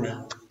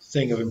one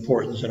thing of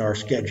importance in our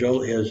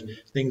schedule is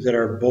things that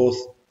are both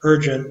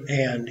urgent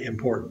and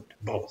important,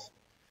 both.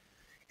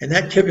 And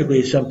that typically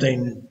is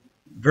something,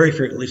 very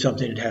frequently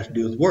something that has to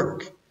do with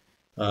work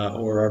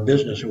or our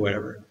business or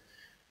whatever.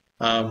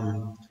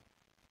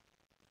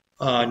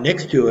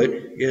 Next to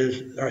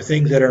it are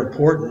things that are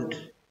important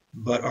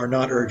but are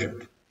not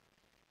urgent.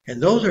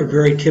 And those are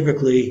very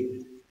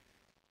typically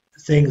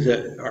things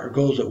that are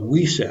goals that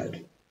we set.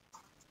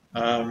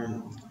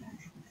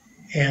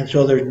 And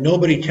so there's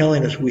nobody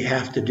telling us we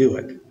have to do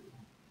it.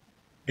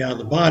 Down at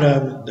the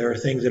bottom, there are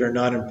things that are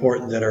not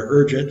important that are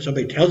urgent.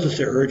 Somebody tells us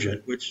they're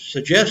urgent, which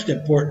suggests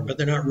important, but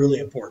they're not really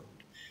important.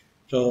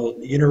 So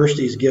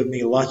universities give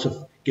lots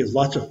of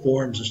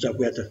forms and stuff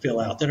we have to fill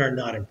out that are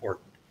not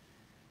important.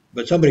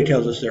 But somebody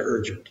tells us they're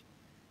urgent.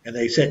 And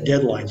they set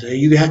deadlines. Say,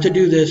 you have to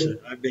do this. And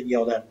I've been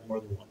yelled at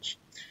more than once.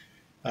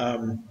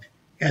 And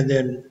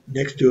then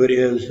next to it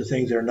is the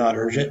things that are not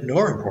urgent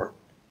nor important.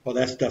 Well,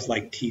 that's stuff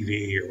like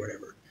TV or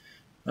whatever.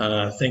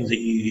 Things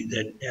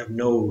that have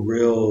no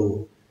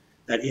real,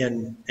 that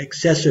in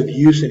excessive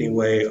use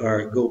anyway,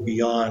 go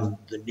beyond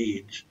the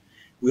needs.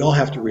 We all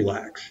have to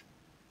relax.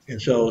 And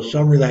so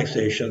some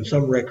relaxation,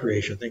 some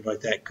recreation, things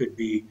like that could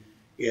be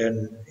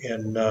in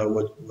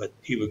what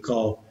he would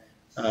call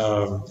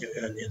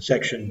in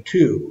section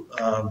 2,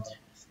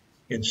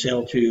 in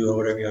cell 2 or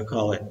whatever you want to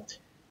call it.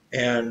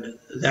 And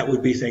that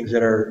would be things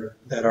that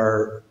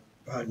are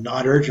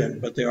not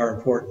urgent, but they are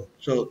important.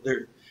 So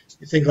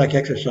things like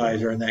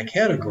exercise are in that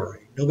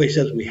category. Nobody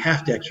says we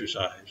have to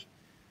exercise,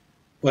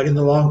 But in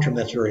the long term,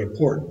 that's very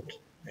important,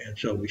 and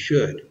so we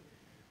should.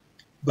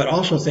 But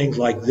also things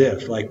like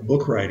this, like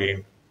book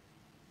writing.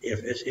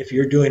 If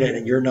you're doing it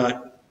and you're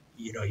not,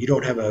 you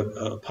don't have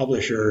a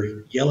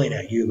publisher yelling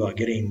at you about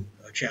getting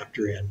a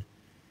chapter in.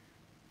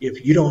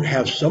 If you don't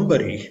have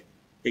somebody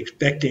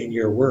expecting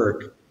your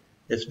work,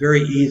 it's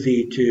very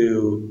easy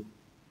to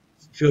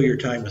fill your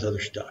time with other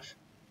stuff.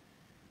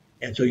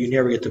 And so you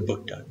never get the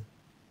book done.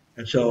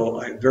 And so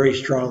I very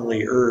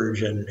strongly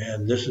urge,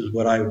 and this is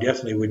what I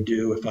definitely would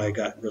do if I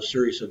got real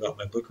serious about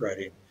my book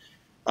writing.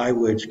 I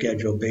would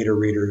schedule beta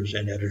readers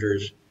and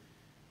editors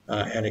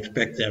and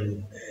expect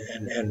them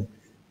and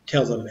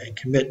tell them and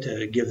commit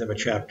to give them a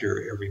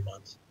chapter every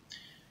month.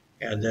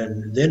 And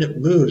then it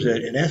moves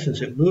it, in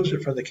essence, it moves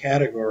it from the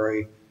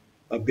category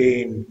of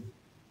being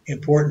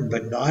important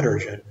but not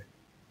urgent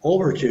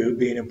over to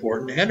being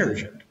important and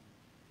urgent,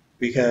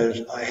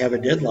 because I have a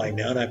deadline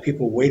now and I have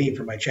people waiting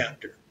for my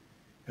chapter.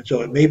 And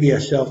so it may be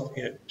a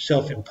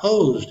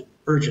self-imposed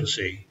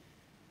urgency,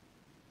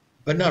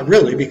 but not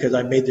really, because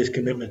I made this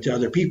commitment to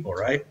other people,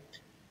 right?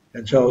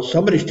 And so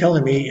somebody's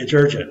telling me it's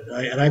urgent,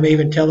 and I may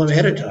even tell them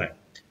ahead of time.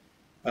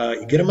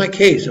 Get on my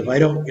case if I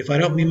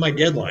don't meet my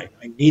deadline.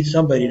 I need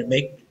somebody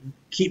to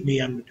keep me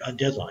on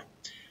deadline.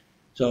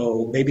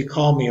 So maybe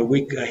call me a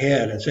week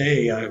ahead and say,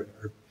 hey,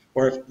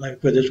 or if, let me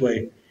put it this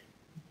way,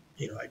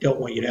 I don't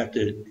want you to have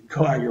to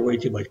go out of your way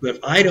too much. But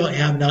if I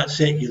have not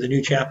sent you the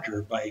new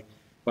chapter by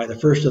the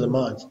first of the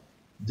month,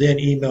 then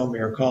email me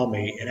or call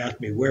me and ask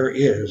me, where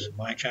is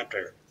my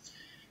chapter?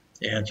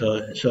 And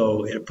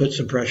so it puts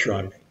some pressure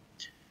on me.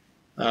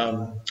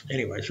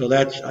 Anyway, so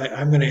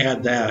I'm going to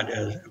add that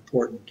as an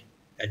important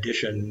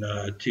addition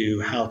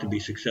to how to be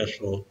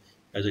successful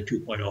as a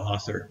 2.0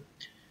 author.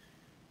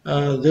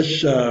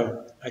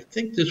 I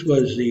think this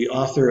was the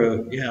author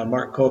of,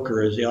 Mark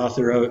Coker is the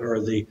author of, or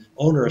the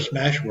owner of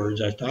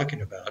Smashwords I was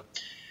talking about.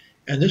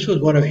 And this was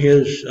one of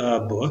his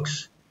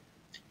books.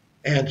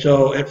 And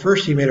so at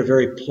first he made a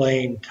very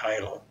plain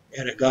title,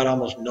 and it got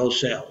almost no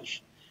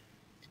sales.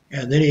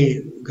 And then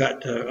he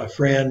got a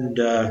friend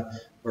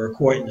or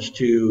acquaintance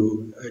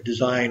to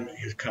design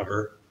his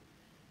cover,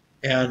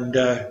 and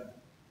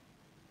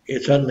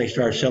it suddenly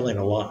started selling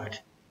a lot.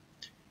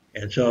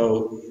 And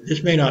so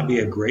this may not be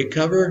a great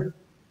cover,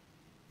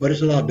 but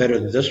it's a lot better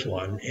than this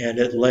one, and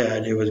it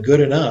was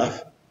good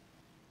enough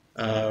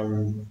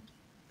to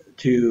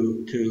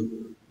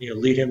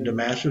lead him to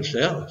massive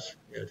sales,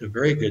 to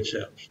very good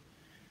sales.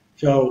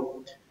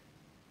 So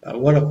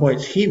one of the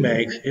points he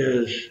makes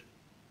is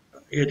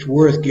it's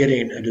worth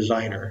getting a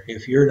designer.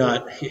 If you're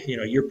not,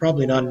 you're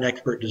probably not an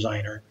expert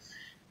designer.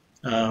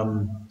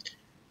 I'm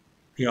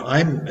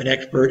an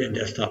expert in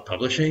desktop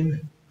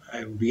publishing.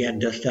 I began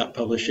desktop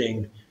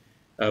publishing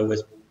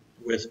with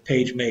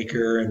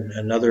PageMaker and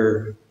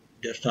another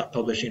desktop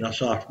publishing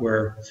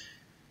software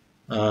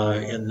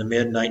in the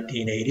mid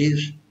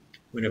 1980s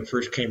when it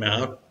first came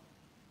out.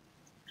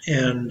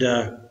 And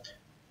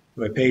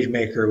my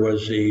PageMaker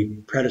was the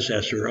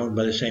predecessor, owned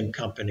by the same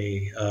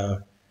company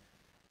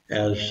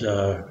as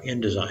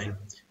InDesign.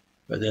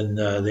 But then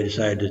they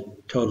decided to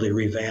totally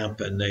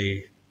revamp, and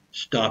they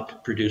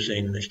stopped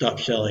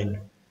selling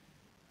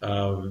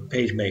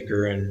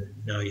PageMaker, and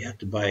now you have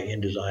to buy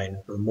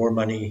InDesign for more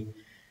money.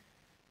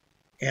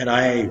 And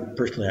I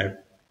personally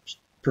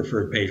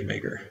preferred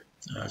PageMaker.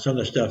 Some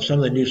of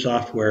the new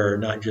software,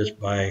 not just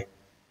by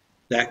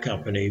that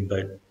company,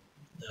 but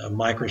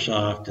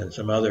Microsoft and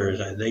some others,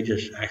 they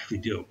just actually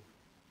do.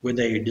 When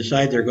they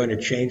decide they're going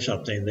to change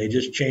something, they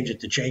just change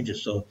it to change it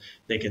so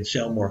they can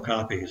sell more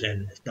copies,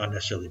 and it's not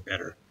necessarily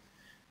better.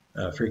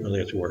 Frequently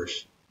it's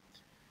worse.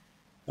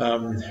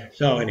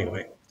 So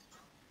anyway,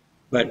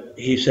 but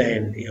he's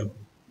saying,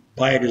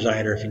 buy a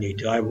designer if you need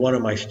to. I have one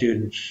of my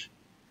students,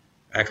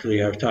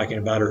 actually I was talking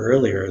about her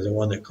earlier, the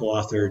one that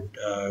co-authored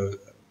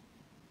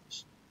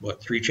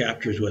 3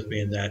 chapters with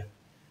me in that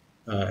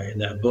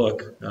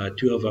book.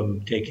 2 of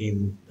them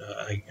taking,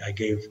 I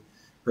gave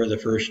her the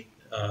first,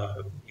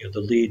 the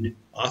lead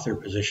author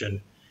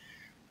position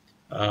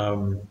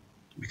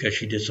because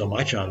she did so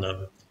much on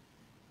them.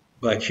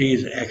 But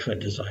she's an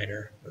excellent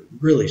designer,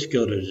 really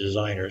skilled as a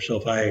designer. So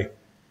if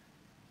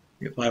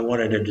I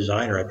wanted a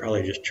designer, I'd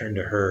probably just turn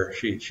to her.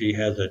 She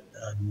has a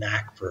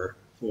knack for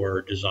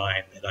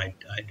design that I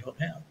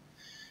don't have.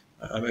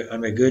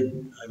 I'm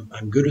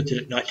good with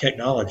it, not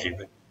technology,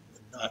 but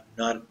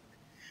not.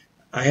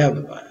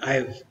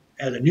 I've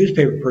as a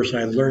newspaper person,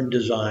 I learned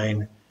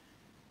design,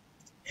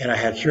 and I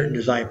had certain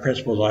design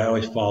principles I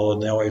always followed,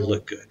 and they always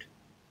looked good.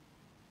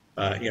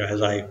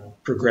 As I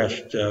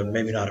progressed,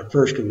 maybe not at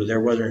first, because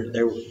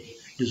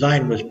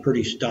design was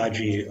pretty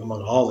stodgy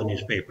among all the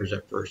newspapers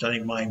at first. I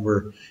think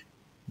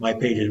my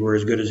pages were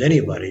as good as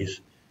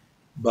anybody's,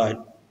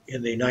 but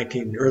in the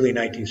early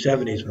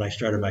 1970s, when I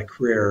started my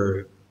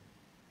career,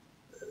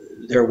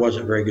 there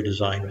wasn't very good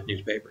design with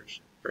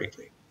newspapers,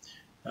 frankly.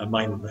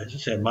 Mine, as I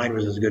said, mine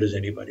was as good as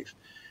anybody's,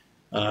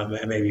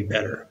 and maybe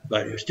better,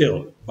 but it was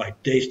still, by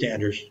today's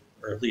standards,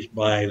 or at least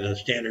by the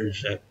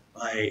standards that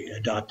I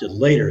adopted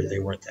later, they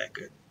weren't that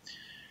good.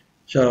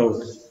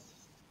 So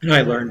And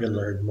I learned and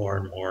learned more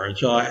and more. And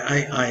so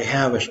I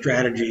have a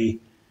strategy,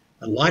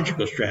 a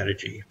logical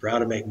strategy for how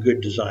to make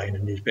good design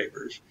in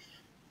newspapers.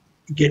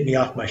 Get me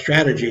off my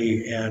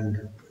strategy,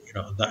 and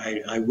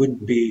I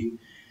wouldn't be,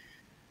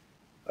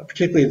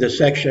 particularly the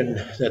section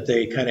that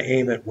they kind of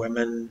aim at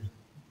women,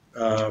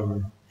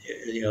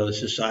 the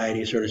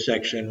society sort of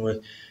section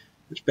with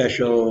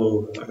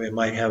special. I mean, it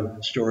might have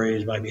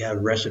stories, might have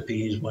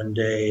recipes one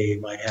day,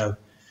 might have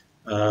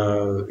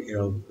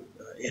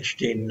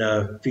interesting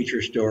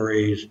feature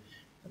stories.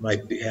 It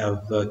might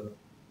have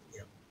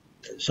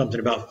something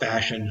about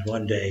fashions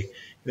one day.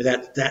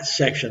 That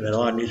section that a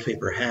lot of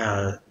newspapers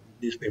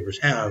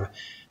have,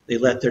 they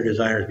let their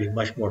designers be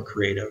much more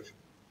creative.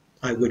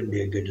 I wouldn't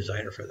be a good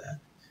designer for that.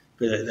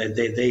 But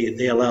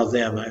they allow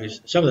them. I mean,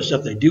 some of the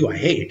stuff they do, I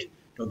hate.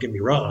 Don't get me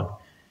wrong,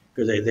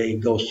 because they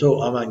go so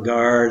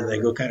avant-garde and they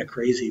go kind of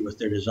crazy with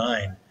their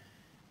design.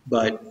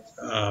 But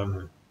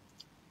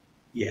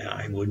yeah,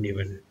 I wouldn't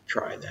even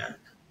try that.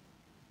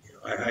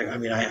 I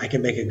mean, I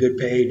can make a good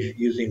page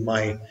using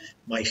my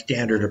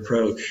standard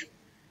approach,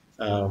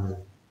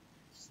 but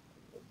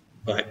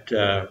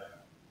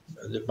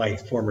my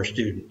former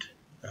student,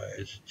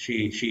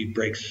 she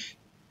breaks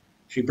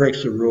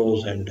the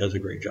rules and does a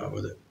great job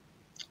with it.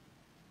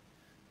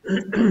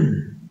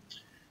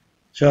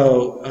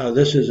 So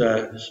this is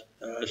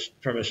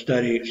from a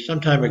study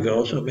some time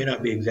ago, so it may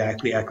not be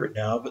exactly accurate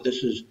now, but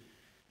this is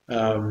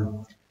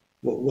how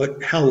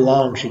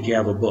long should you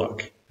have a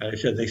book? I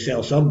said they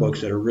sell some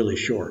books that are really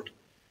short.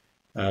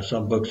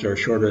 Some books are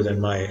shorter than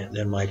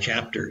my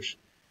chapters,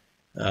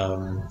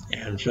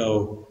 and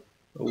so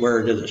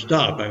where does it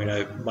stop? I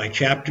mean, my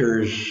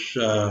chapters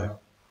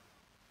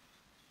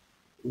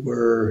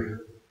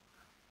were,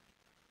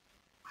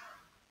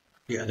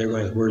 yeah, they're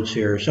going with words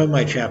here. Some of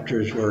my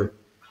chapters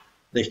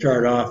they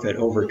started off at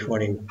over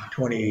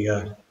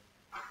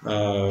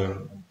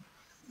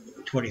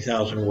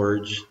 20,000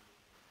 words,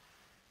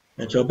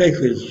 and so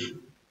basically,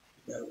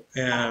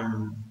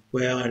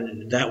 well,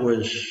 and that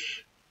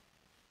was.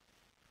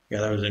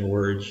 Yeah, that was in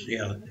words.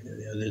 Yeah,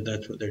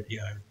 that's what they're.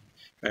 Yeah,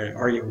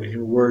 arguing with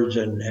words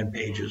and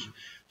pages.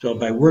 So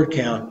by word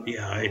count,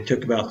 yeah, it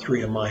took about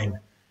 3 of mine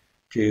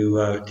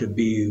to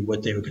be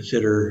what they would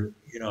consider,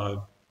 a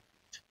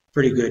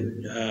pretty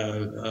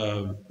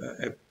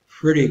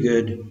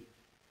good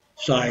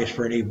size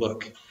for an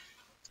ebook.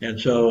 And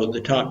so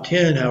the top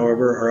 10,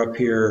 however, are up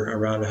here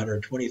around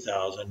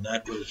 120,000.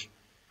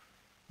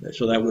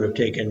 So that would have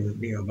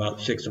taken about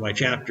 6 of my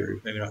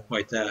chapters, maybe not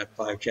quite that,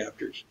 5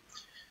 chapters.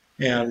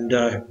 And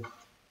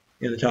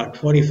in the top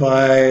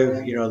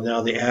 25,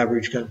 now the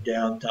average comes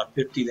down. Top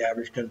 50, the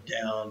average comes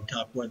down.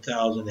 Top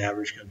 1,000, the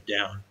average comes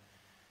down.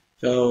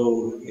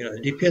 So,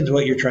 it depends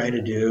what you're trying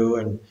to do.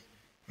 And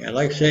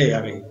like I say,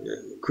 I mean,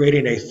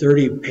 creating a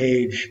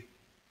 30-page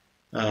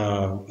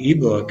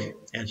ebook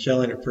and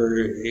selling it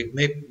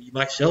you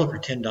might sell it for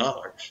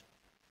 $10.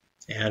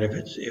 And if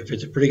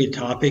it's a pretty good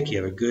topic,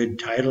 you have a good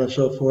title and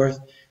so forth.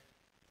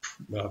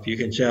 Well, if you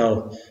can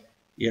sell,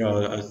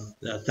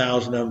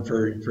 1,000 of them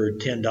for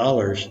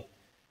 $10,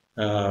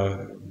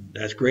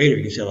 that's great. If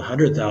you can sell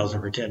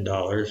 100,000 for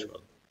 $10,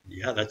 well,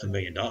 yeah, that's $1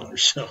 million.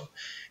 So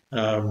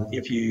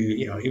if you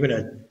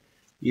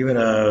even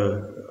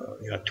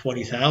a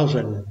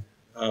 20,000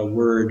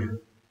 word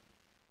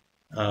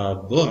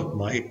book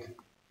might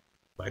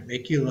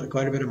make you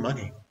quite a bit of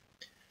money.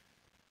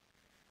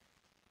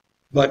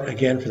 But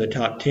again, for the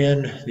top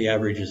 10, the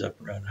average is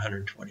up around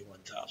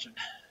 121,000,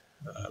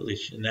 at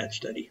least in that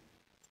study.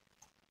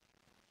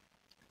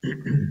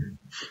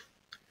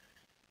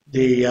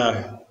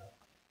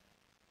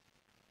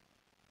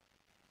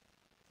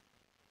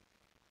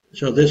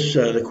 So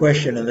the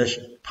question in this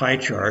pie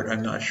chart,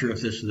 I'm not sure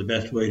if this is the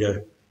best way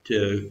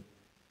to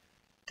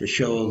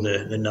show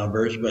the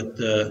numbers, but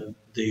the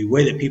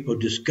way that people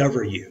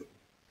discover you,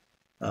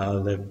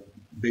 the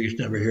biggest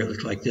number here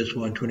looks like this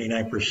one,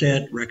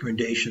 29%,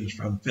 recommendations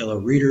from fellow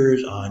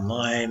readers,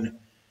 online,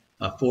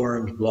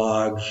 forums,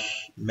 blogs,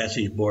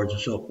 message boards,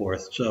 and so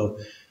forth. So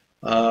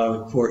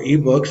for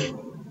ebooks,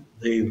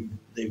 the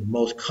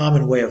most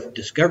common way of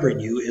discovering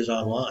you is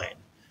online.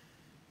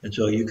 And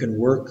so you can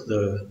work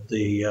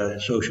the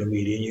social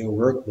media, and you can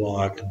work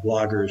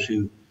bloggers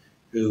who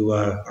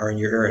are in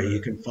your area. You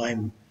can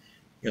find,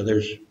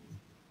 there's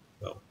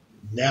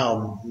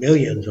now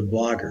millions of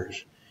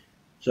bloggers.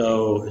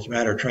 So it's a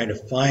matter of trying to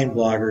find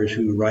bloggers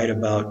who write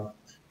about,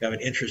 have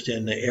an interest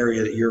in the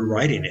area that you're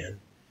writing in,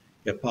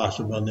 if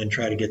possible, and then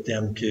try to get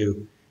them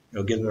to,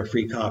 give them a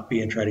free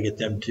copy and try to get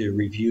them to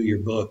review your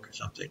book or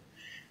something.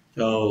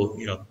 So,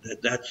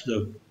 that's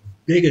the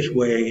biggest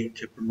way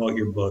to promote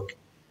your book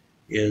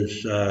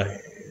is,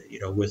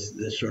 with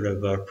this sort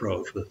of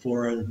approach, with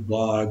forums,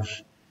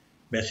 blogs,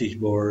 message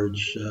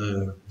boards,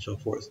 and so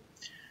forth.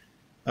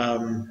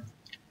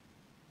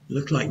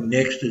 Looks like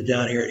next is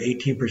down here at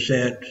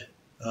 18%.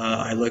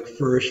 I look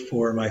first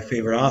for my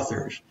favorite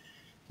authors.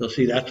 So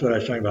see, that's what I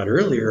was talking about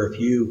earlier.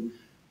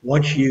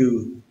 Once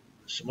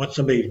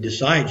somebody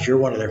decides you're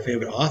one of their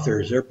favorite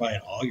authors, they're buying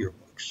all your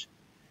books.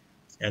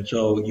 And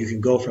so you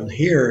can go from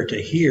here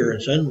to here,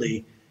 and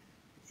suddenly,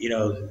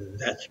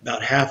 that's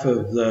about half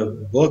of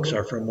the books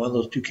are from one of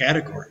those two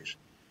categories.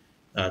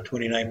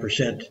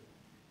 29%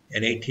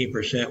 and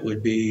 18%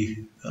 would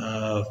be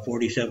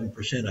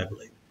 47%, I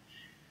believe.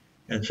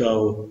 And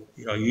so,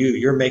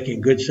 you're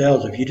making good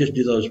sales if you just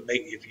do those.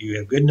 If you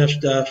have good enough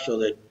stuff so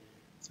that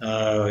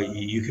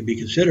you can be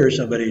considered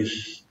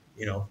somebody's,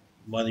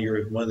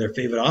 one of their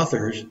favorite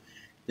authors,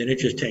 then it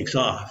just takes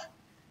off,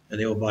 and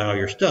they will buy all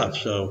your stuff.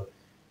 So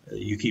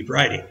you keep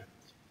writing.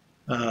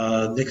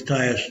 Next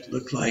highest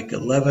looks like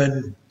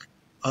 11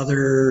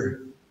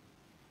 other.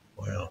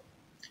 Well,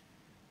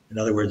 in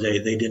other words, they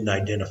didn't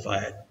identify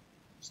it,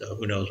 so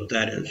who knows what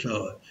that is.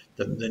 So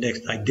the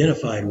next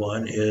identified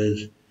one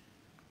is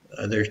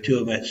there's two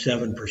of them at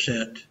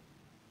 7%.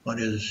 One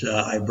is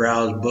I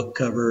browse book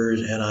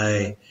covers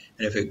and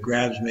if it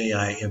grabs me,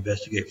 I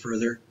investigate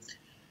further.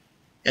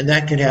 And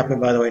that can happen,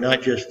 by the way,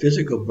 not just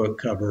physical book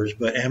covers,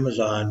 but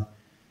Amazon.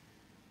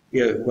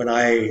 When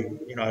I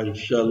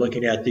was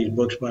looking at these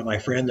books by my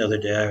friend the other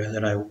day,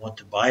 that I want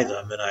to buy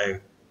them, and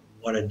I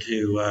wanted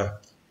to,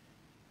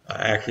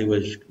 I actually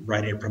was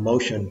writing a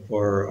promotion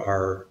for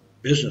our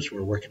business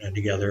we're working on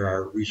together,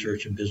 our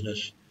research and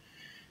business.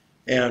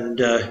 And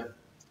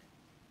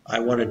I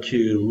wanted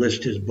to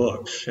list his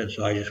books, and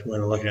so I just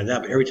went looking at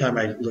that. But every time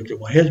I looked at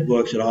one of his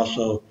books, it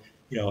also,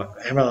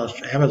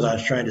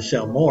 Amazon's trying to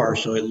sell more,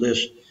 so it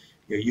lists.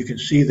 You can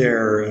see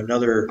there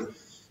another,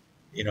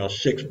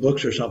 6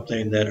 books or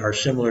something that are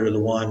similar to the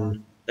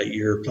one that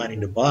you're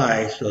planning to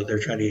buy. So they're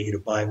trying to get you to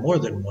buy more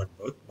than one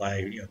book,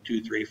 buy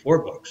 2, 3, 4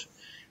 books.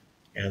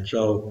 And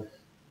so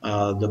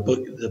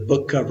the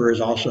book cover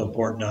is also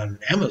important on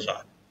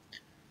Amazon.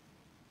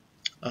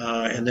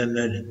 And then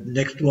the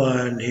next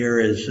one here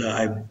is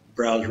I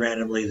browse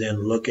randomly,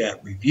 then look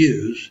at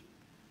reviews.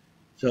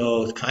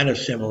 So it's kind of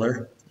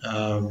similar.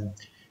 And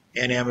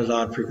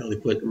Amazon frequently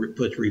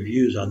puts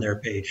reviews on their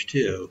page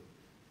too.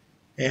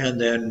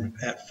 And then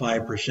at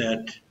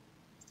 5%,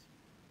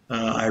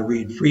 I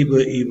read free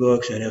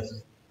ebooks, and if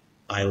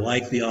I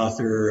like the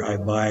author, I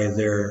buy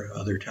their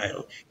other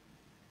titles.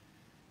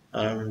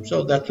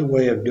 So that's a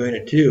way of doing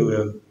it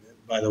too,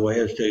 by the way,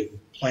 is to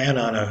plan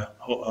on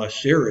a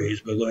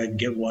series, but go ahead and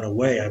give one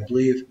away. I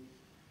believe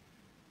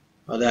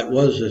that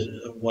was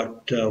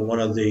what one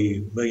of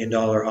the $1 million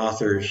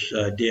authors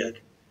did,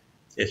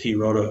 is he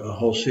wrote a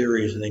whole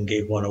series and then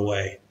gave one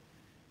away.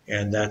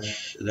 And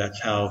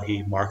that's how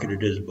he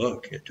marketed his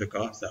book. It took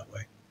off that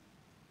way.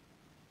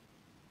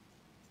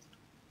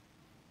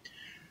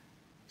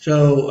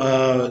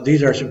 So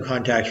these are some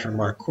contacts from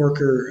Mark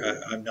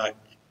Corker. I'm not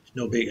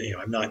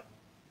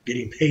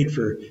getting paid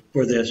for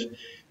this,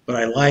 but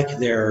I like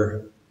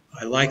their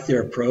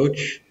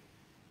approach.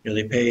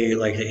 They pay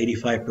like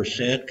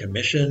 85%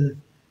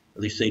 commission,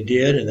 at least they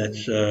did, and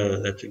that's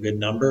a good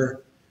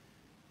number.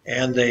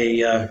 And they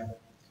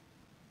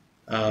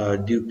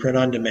do print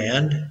on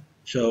demand.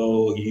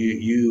 So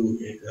you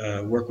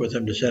work with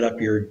them to set up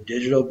your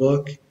digital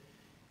book,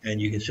 and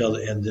you can sell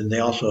it. And then they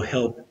also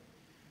help.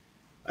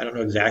 I don't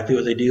know exactly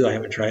what they do. I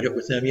haven't tried it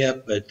with them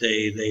yet, but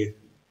they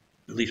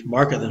at least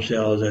market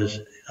themselves as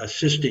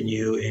assisting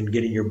you in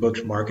getting your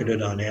books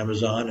marketed on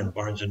Amazon and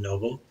Barnes &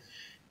 Noble,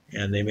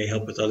 and they may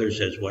help with others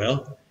as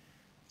well.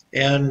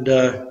 And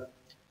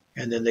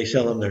then they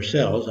sell them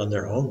themselves on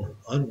their own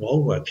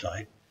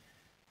website.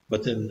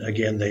 But then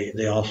again,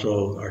 they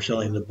also are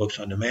selling the books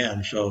on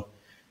demand. So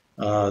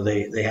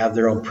they have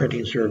their own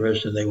printing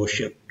service, and they will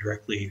ship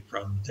directly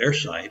from their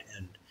site.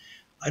 And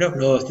I don't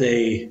know if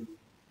they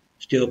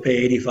still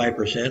pay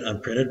 85%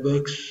 on printed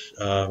books.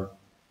 To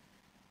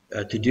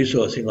do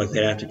so, it seems like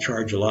they'd have to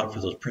charge a lot for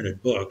those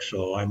printed books.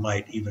 So I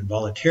might even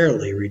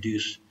voluntarily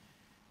reduce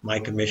my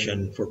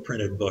commission for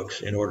printed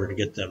books in order to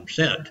get them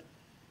sent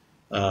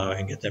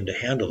and get them to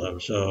handle them.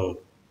 So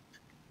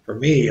for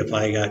me,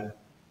 I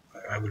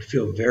would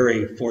feel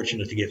very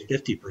fortunate to get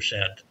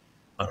 50%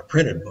 on a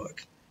printed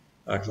book.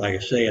 Like I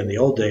say, in the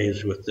old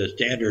days with the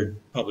standard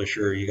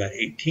publisher, you got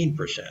 18%.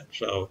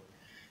 So,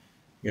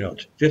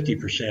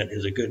 50%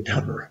 is a good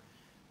number.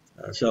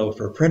 So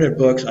for printed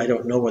books, I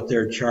don't know what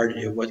they're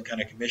charging, what kind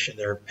of commission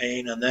they're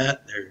paying on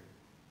that.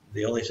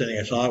 The only thing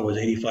I saw was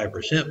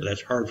 85%, but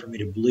that's hard for me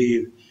to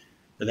believe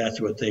that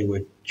that's what they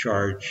would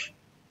charge,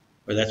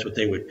 or that's what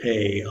they would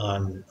pay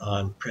on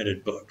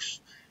printed books.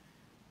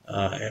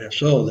 And if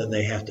so, then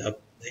they have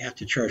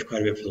to charge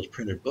quite a bit for those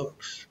printed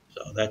books.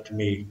 So that to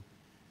me,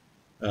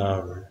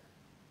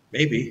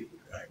 maybe.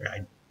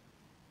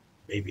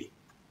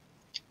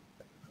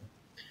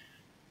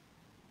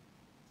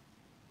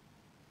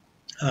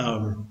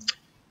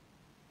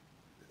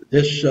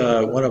 This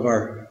one of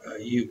our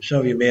some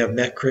of you may have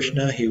met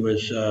Krishna. He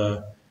was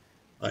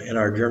in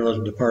our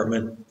journalism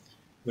department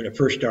when it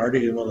first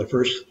started. He was one of the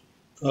first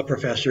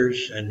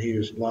professors, and he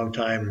was a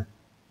longtime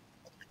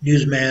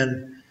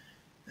newsman.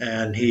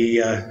 And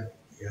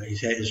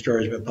his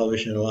story has been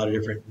published in a lot of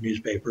different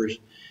newspapers.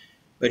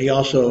 But he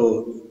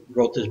also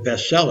wrote this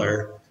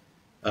bestseller,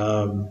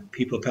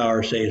 "People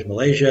Power Saves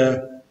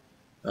Malaysia,"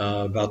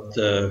 about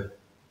the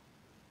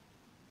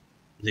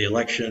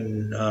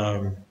election.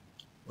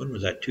 When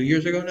was that? 2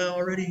 years ago now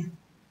already?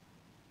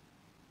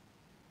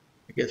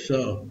 I guess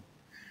so.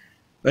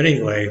 But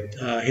anyway,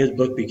 his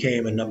book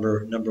became a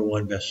number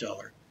one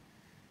bestseller,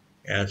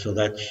 and so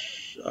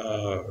that's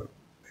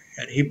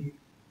and he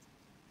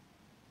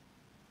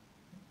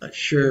not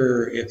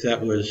sure if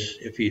that was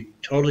if he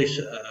totally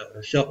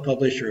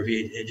self-published or if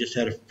he just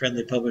had a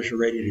friendly publisher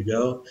ready to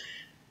go.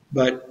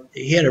 But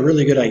he had a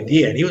really good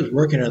idea, and he was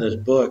working on this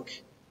book.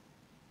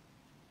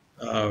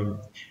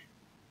 Um,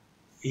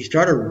 he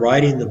started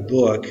writing the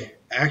book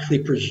actually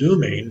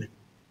presuming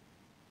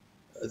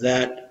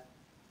that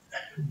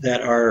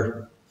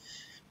our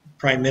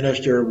prime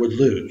minister would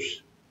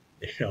lose,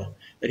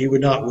 that he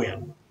would not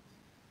win,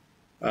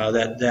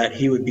 that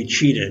he would be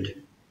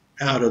cheated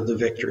out of the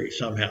victory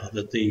somehow,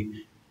 that the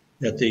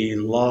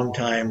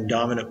longtime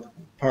dominant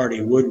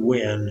party would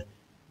win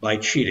by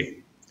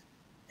cheating.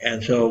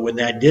 And so when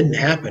that didn't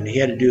happen, he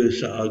had to do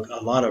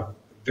a lot of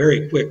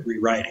very quick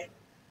rewriting.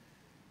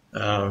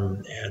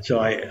 And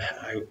so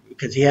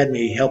because he had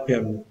me help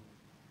him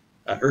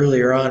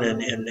earlier on,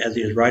 and as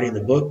he was writing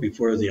the book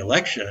before the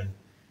election,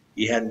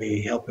 he had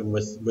me help him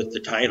with the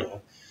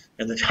title,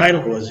 and the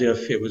title was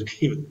if it was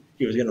he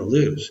was going to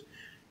lose.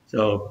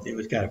 So it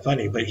was kind of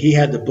funny. But he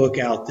had the book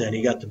out then.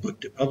 He got the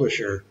book to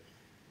publisher.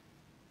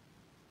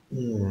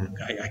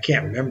 I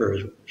can't remember.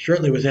 It was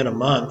certainly within a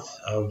month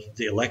of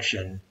the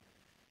election.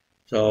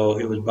 So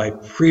it was by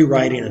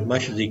pre-writing as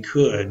much as he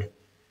could,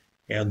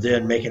 and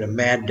then making a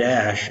mad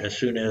dash as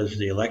soon as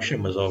the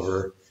election was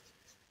over.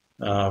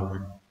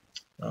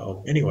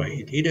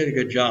 Anyway, he did a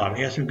good job.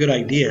 He has some good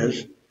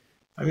ideas.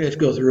 I'm going to just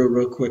go through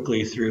real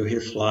quickly through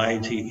his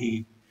slides.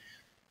 He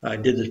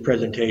did this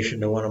presentation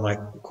to one of my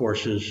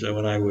courses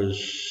when I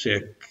was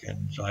sick,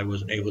 and so I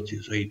wasn't able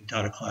to, so he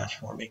taught a class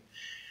for me.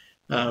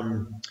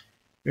 Challenges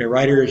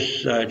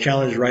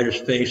writers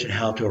face and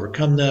how to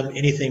overcome them.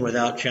 Anything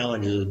without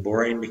challenges is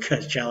boring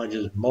because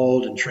challenges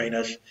mold and train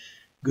us.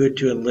 Good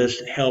to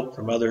enlist help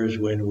from others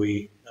when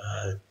we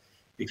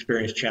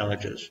experience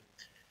challenges.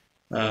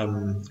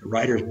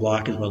 Writer's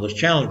block is one of those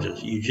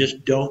challenges. You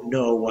just don't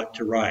know what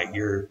to write.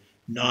 You're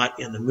not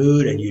in the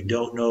mood, and you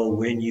don't know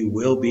when you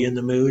will be in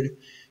the mood.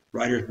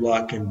 Writer's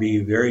block can be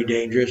very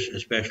dangerous,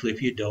 especially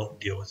if you don't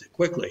deal with it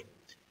quickly.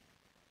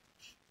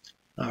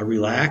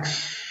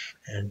 Relax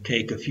and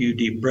take a few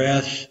deep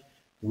breaths.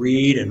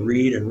 Read and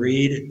read and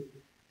read.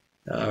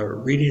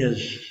 Reading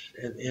is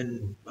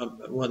in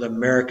one of the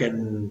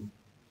American,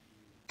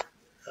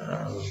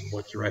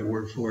 what's the right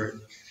word for it?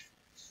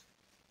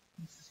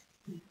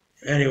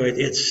 Anyway,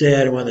 it's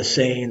said, one of the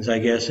sayings, I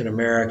guess, in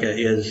America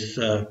is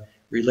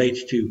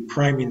relates to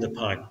priming the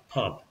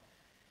pump.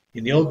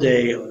 In the old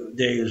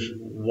days,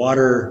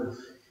 water,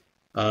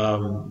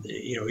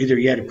 either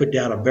you had to put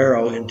down a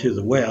barrel into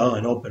the well,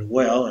 an open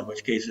well, in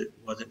which case it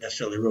wasn't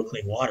necessarily real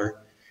clean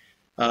water,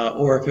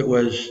 or if it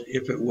was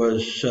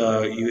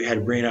you had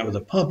to bring it out with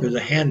a pump, it was a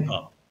hand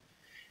pump.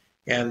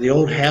 And the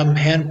old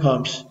hand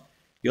pumps,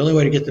 the only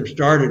way to get them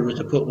started was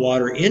to put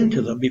water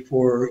into them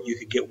before you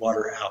could get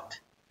water out.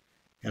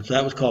 And so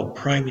that was called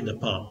priming the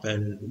pump.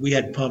 And we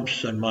had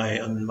pumps on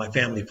my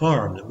family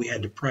farm that we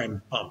had to prime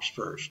the pumps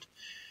first.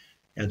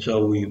 And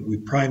so we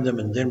primed them,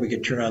 and then we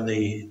could turn on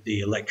the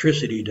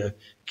electricity to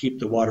keep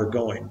the water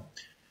going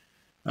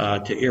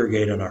to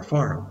irrigate on our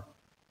farm.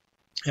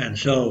 And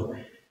so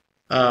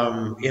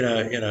in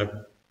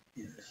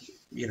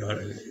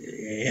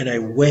a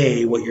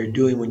way, what you're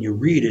doing when you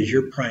read is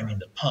you're priming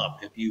the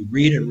pump. If you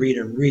read and read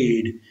and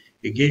read,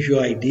 it gives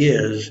you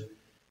ideas.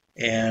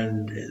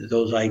 And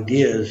those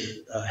ideas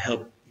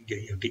help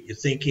get you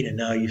thinking, and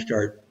now you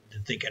start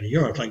thinking on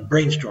your own. It's like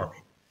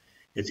brainstorming.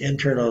 It's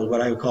internal, what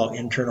I would call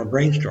internal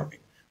brainstorming.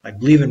 I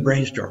believe in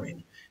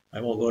brainstorming.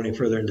 I won't go any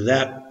further into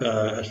that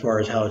as far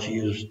as how it's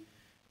used.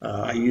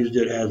 I used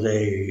it as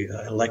an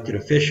elected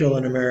official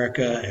in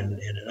America and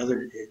in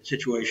other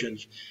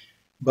situations.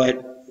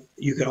 But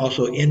you can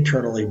also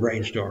internally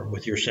brainstorm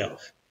with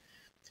yourself.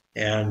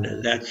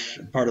 And that's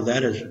part of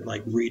that is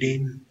like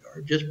reading or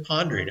just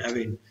pondering. I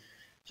mean,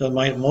 so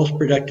my most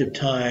productive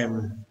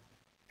time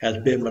has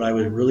been when I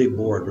was really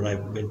bored, when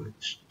I've been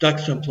stuck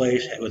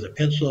someplace with a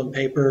pencil and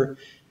paper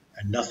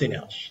and nothing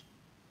else.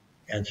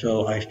 And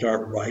so I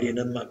start writing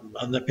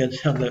on the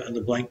pencil, on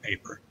the blank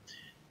paper,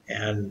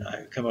 and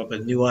I come up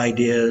with new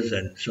ideas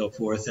and so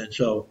forth. And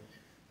so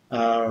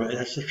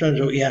that's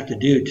sometimes what you have to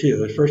do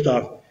too. Is first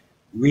off,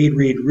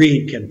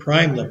 read can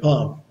prime the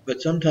pump,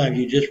 but sometimes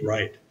you just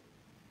write.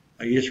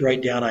 You just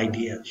write down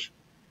ideas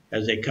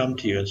as they come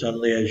to you, and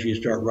suddenly as you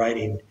start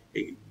writing,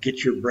 it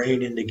gets your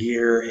brain into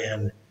gear,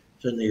 and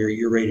suddenly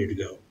you're ready to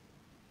go.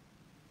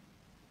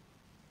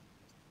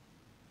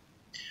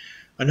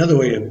 Another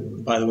way,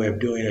 by the way, of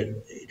doing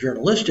it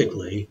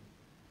journalistically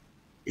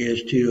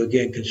is to,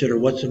 again, consider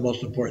what's the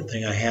most important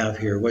thing I have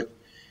here. One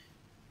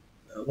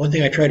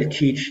thing I tried to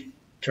teach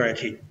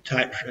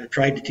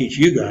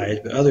you guys,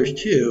 but others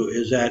too,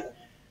 is that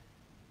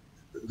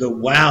the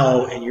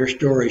wow in your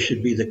story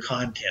should be the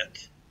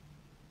content,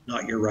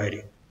 not your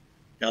writing.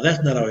 Now,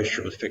 that's not always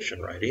true with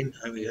fiction writing.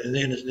 I mean, and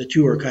then the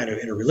two are kind of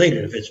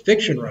interrelated. If it's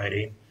fiction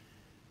writing,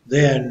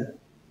 then,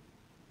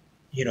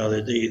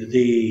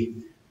 the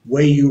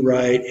way you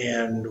write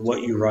and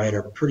what you write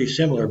are pretty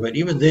similar, but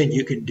even then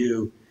you can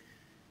do,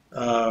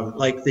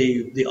 like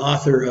the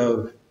author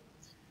of,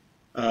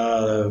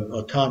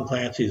 well, Tom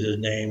Clancy's his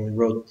name,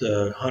 wrote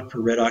The Hunt for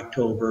Red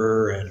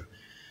October, and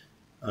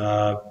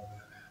uh,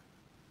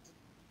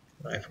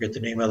 I forget the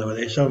name of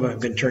them. Some of them have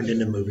been turned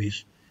into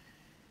movies.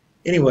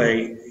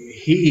 Anyway,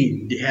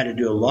 he had to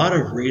do a lot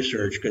of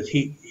research because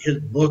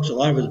a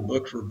lot of his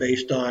books were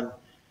based on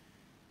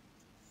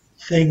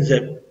things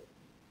that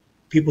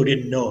people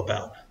didn't know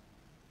about,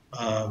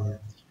 um,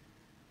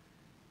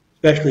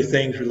 especially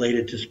things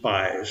related to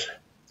spies.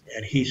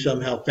 And he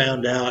somehow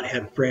found out,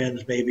 had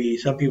friends, maybe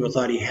some people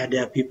thought he had to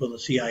have people in the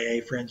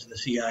CIA, friends in the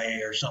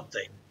CIA or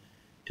something,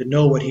 to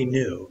know what he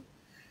knew.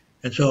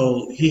 And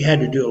so he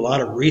had to do a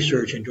lot of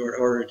research in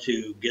order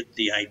to get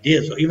the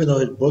ideas. So even though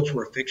his books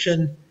were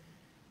fiction,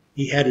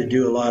 he had to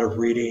do a lot of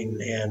reading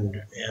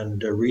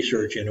and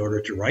research in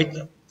order to write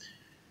them.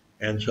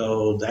 And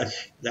so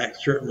that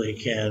certainly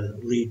can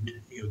lead,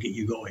 get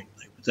you going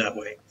that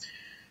way.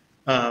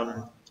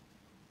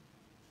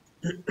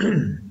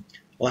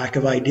 Lack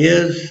of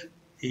ideas.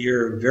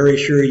 You're very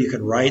sure you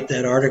can write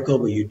that article,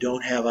 but you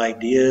don't have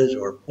ideas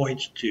or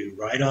points to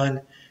write on.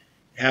 It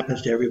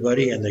happens to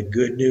everybody, and the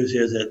good news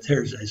is that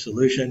there's a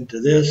solution to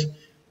this.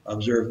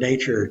 Observe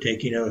nature,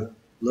 taking a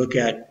look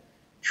at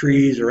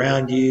trees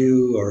around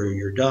you or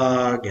your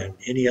dog and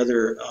any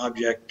other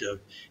object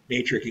of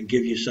nature can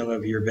give you some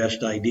of your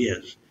best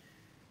ideas.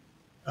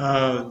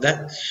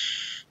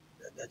 That's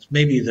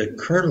maybe the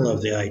kernel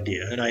of the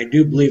idea, and I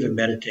do believe in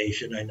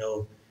meditation.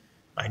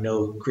 I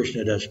know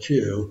Krishna does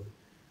too.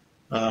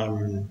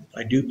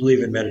 I do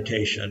believe in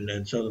meditation,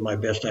 and some of my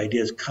best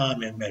ideas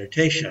come in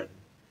meditation.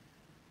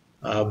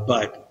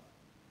 But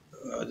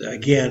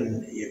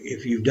again,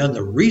 if you've done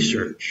the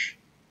research,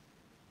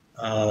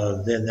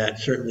 then that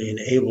certainly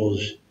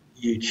enables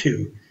you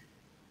to,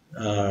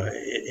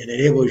 it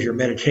enables your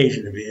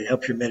meditation to be, it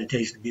helps your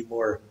meditation to be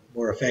more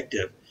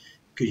effective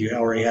because you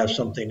already have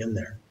something in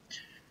there.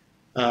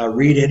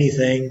 Read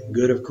anything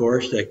good, of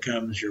course, that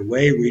comes your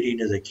way. Reading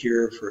is a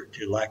cure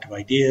to lack of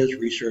ideas.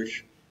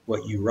 Research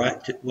what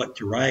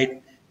to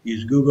write.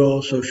 Use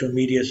Google, social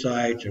media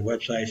sites, and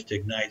websites to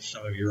ignite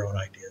some of your own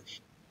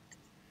ideas.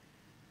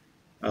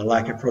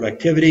 Lack of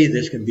productivity.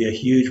 This can be a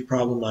huge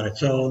problem on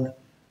its own,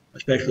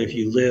 especially if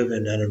you live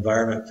in an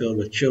environment filled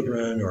with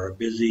children or a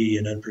busy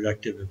and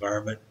unproductive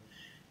environment.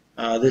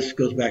 This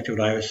goes back to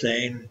what I was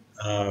saying.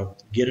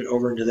 Get it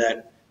over into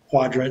that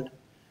quadrant.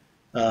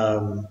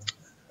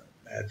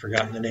 I'd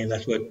forgotten the name.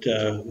 That's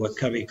what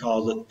Covey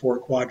calls it, 4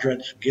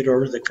 quadrants. Get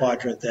over the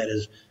quadrant that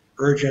is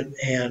urgent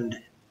and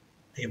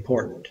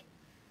important.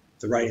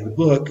 The writing the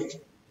book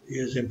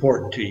is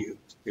important to you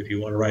if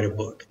you want to write a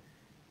book,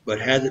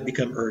 but has it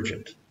become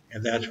urgent?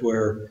 And that's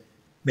where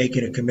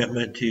making a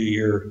commitment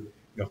to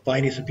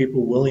finding some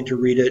people willing to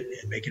read it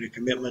and making a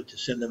commitment to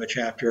send them a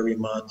chapter every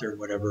month or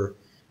whatever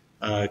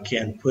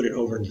can put it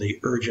over into the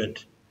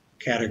urgent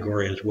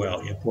category as well,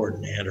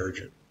 important and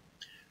urgent.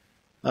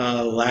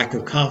 Lack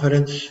of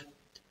confidence.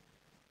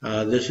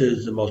 This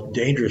is the most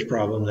dangerous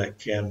problem that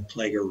can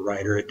plague a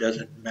writer. It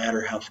doesn't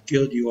matter how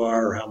skilled you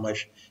are or how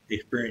much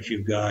experience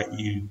you've got.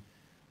 You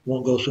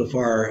won't go so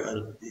far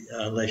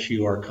unless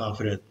you are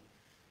confident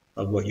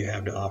of what you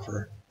have to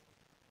offer.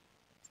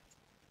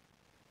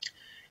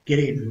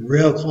 Getting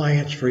real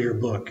clients for your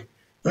book.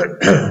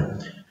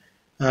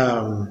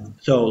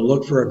 So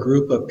look for a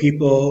group of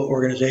people,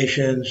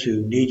 organizations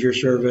who need your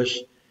service.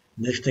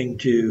 Next thing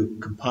to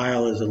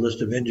compile is a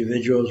list of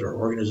individuals or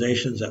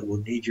organizations that will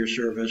need your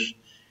service.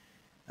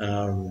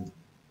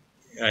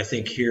 I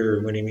think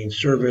here when he means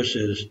service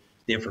is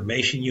the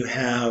information you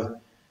have.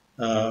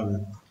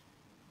 And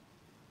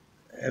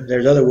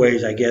there's other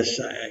ways, I guess,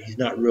 he's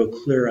not real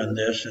clear on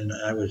this, and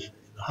I was in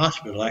the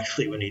hospital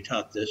actually when he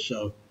taught this,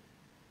 so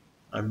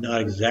I'm not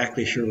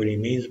exactly sure what he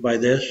means by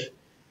this.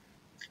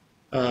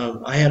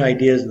 I had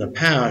ideas in the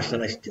past,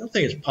 and I still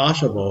think it's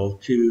possible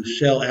to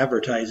sell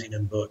advertising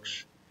in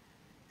books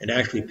and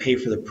actually pay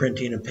for the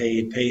printing and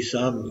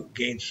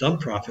gain some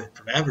profit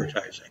from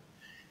advertising.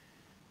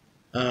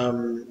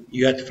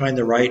 You have to find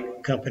the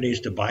right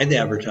companies to buy the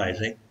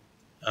advertising,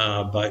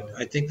 but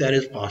I think that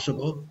is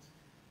possible.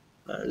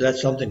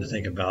 That's something to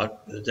think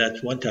about.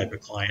 That's one type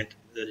of client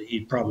that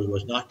he probably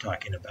was not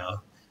talking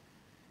about.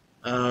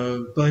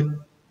 But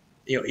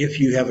if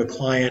you have a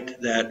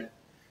client that,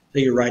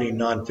 say you're writing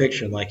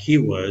nonfiction like he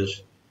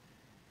was,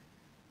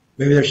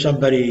 maybe there's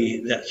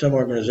some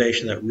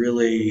organization that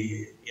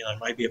really, it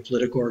might be a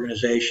political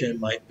organization,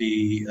 might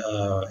be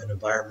an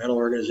environmental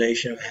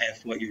organization.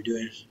 If what you're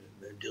doing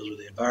deals with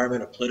the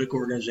environment, a political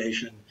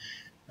organization,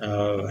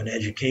 an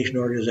education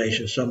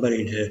organization,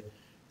 somebody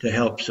to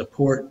help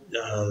support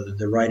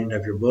the writing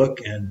of your book.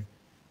 And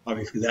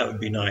obviously that would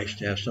be nice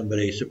to have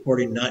somebody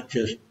supporting, not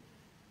just,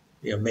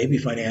 maybe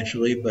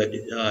financially, but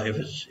if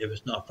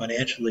it's not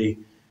financially,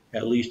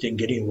 at least in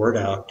getting word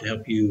out to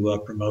help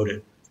you promote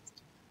it.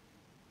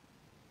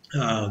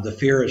 The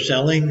fear of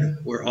selling.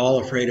 We're all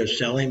afraid of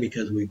selling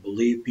because we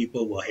believe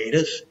people will hate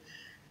us.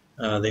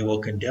 They will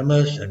condemn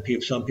us,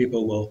 and some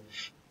people will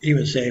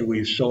even say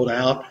we've sold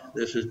out,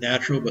 this is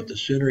natural, but the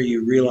sooner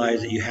you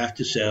realize that you have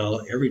to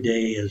sell, every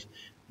day is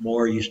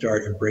more you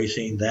start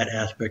embracing that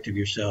aspect of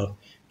yourself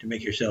to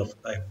make yourself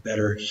a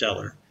better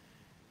seller.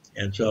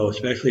 And so,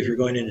 especially if you're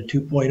going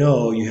into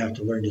 2.0, you have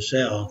to learn to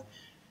sell.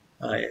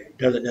 It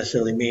doesn't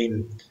necessarily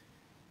mean,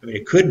 I mean,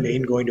 it could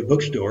mean going to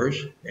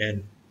bookstores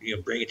and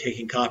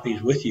taking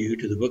copies with you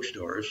to the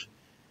bookstores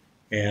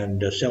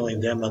and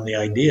selling them on the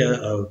idea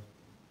of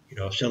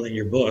selling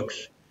your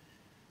books.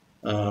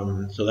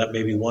 So that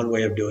may be one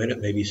way of doing it,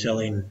 maybe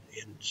selling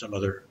in some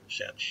other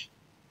sense.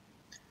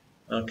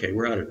 Okay,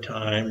 we're out of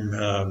time.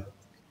 How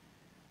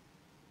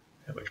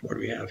much more do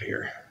we have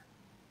here?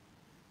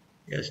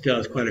 Yeah, it still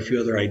has quite a few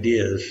other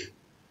ideas.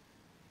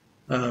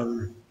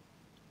 So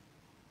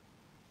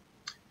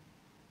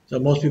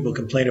most people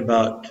complain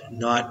about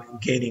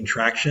not gaining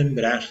traction,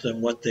 but ask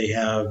them what they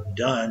have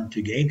done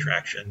to gain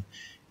traction,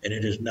 and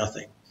it is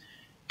nothing.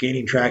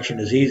 Gaining traction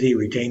is easy,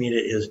 retaining it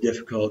is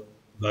difficult,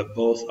 but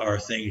both are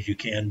things you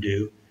can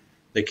do.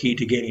 The key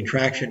to gaining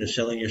traction is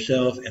selling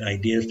yourself and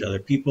ideas to other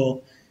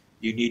people.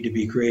 You need to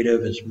be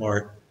creative and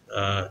smart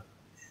to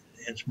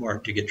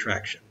get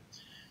traction.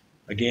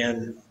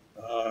 Again,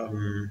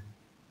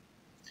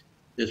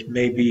 this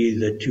may be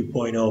the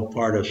 2.0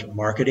 part of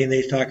marketing that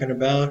he's talking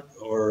about,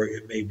 or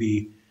it may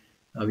be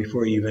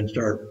before you even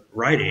start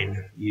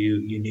writing,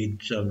 you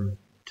need some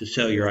to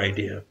sell your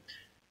idea.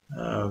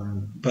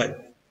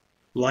 But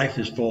life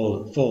is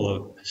full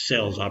of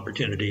sales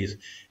opportunities,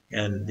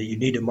 and you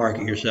need to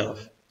market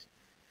yourself.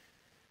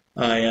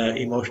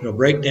 Emotional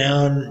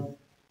breakdown.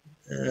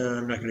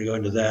 I'm not going to go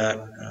into that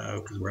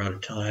because we're out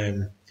of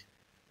time.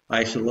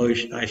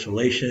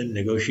 Isolation,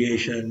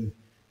 negotiation.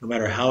 No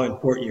matter how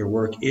important your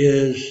work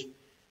is,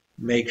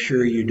 make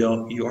sure you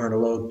aren't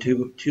alone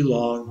too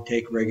long.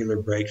 Take regular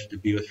breaks to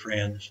be with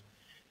friends.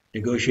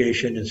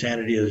 Negotiation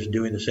insanity is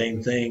doing the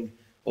same thing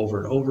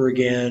over and over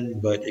again,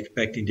 but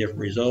expecting different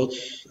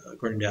results,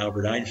 according to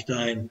Albert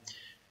Einstein.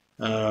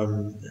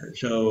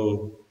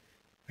 So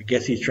I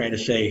guess he's trying to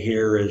say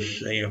here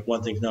is, if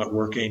one thing's not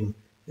working,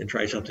 then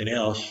try something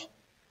else.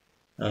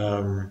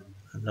 I'm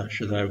not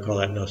sure that I would call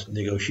that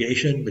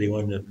negotiation, but he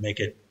wanted to make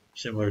it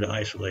similar to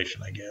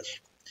isolation, I guess.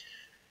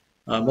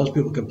 Most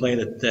people complain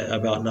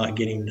about not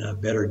getting a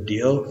better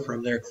deal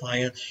from their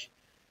clients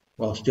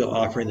while still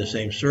offering the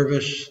same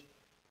service.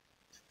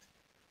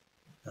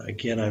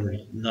 Again,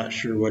 I'm not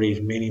sure what he's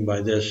meaning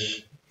by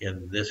this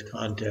in this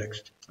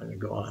context. I'm going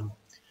to go on.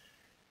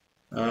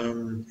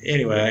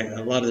 Anyway,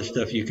 a lot of this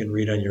stuff you can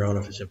read on your own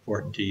if it's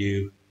important to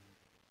you.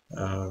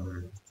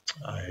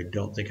 I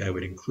don't think I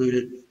would include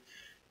it.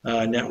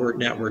 Network,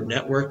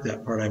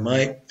 that part I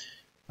might.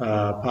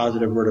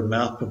 Positive word of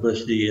mouth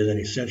publicity is an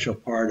essential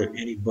part of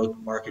any book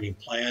marketing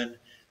plan.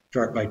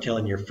 Start by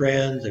telling your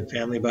friends and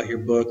family about your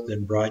book,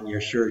 then broaden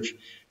your search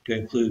to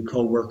include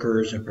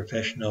co-workers and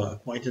professional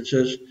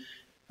acquaintances.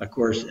 Of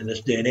course, in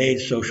this day and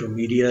age, social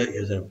media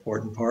is an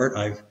important part.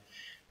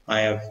 I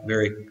have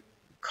very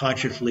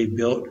consciously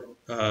built,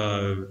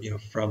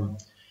 from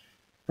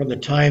the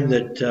time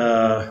that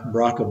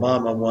Barack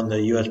Obama won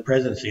the U.S.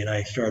 presidency, and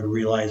I started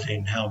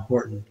realizing how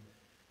important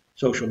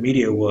social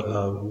media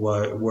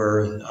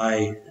were.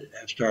 I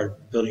have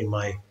started building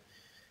my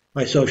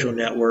social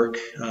network.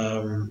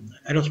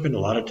 I don't spend a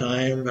lot of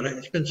time, but I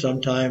spend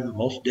some time,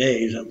 most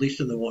days, at least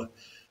in the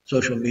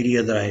social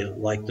media that I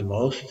like the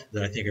most,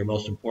 that I think are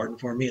most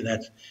important for me, and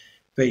that's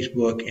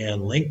Facebook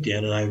and LinkedIn.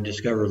 And I've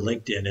discovered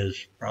LinkedIn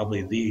is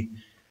probably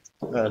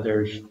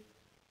there's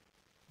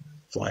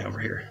fly over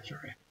here,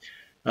 sorry.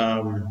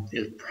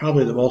 Is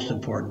probably the most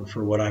important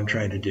for what I'm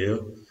trying to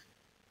do.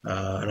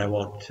 And I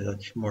won't,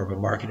 that's more of a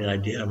marketing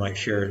idea. I might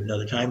share it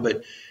another time,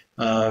 but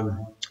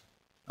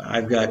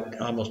I've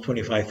got almost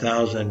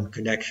 25,000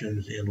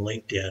 connections in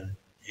LinkedIn,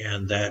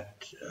 and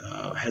that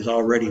has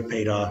already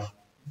paid off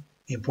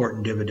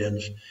important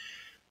dividends.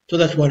 So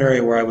that's one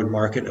area where I would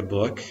market a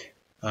book.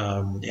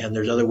 And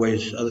there's other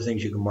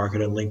things you can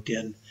market on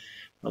LinkedIn,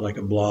 like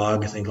a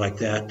blog, things like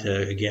that,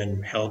 to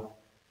again help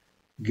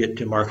get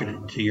to market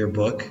it to your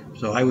book.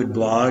 So I would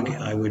blog.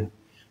 I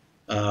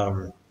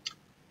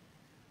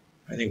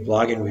think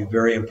blogging would be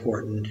very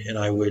important, and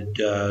I would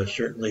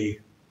certainly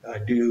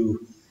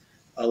do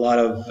a lot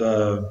of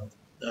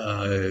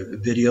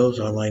videos,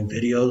 online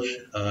videos,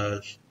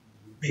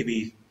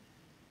 maybe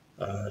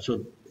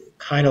so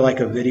kind of like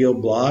a video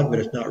blog, but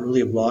it's not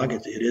really a blog.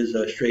 It is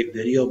a straight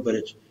video, but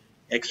it's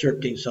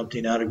excerpting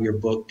something out of your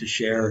book to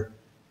share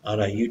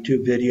on a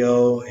YouTube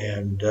video,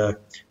 and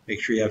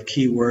make sure you have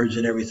keywords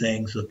and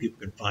everything so that people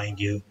can find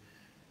you.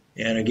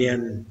 And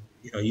again,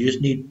 you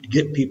just need to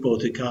get people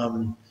to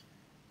come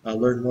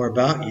learn more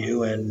about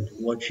you, and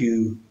once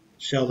you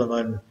sell them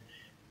on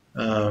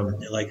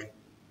like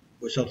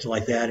with something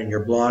like that in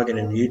your blog and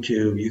in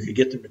YouTube, you could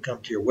get them to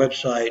come to your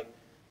website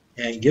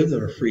and give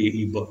them a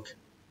free ebook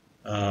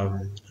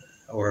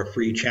or a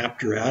free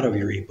chapter out of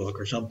your ebook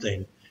or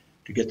something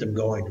to get them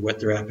going, to whet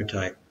their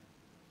appetite.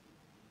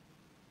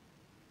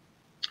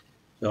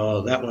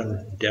 So that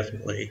one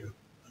definitely, I'm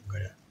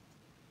going to,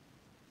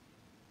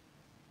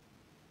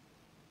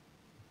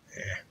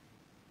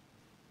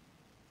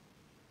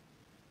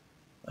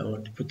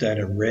 put that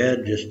in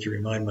red just to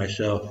remind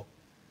myself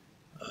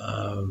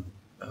of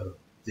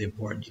the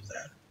importance of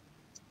that.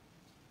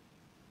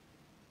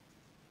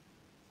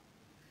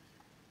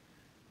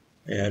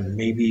 And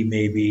maybe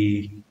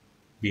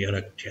be on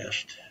a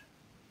test.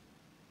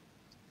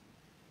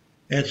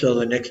 And so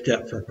the next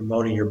step for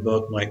promoting your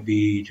book might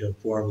be to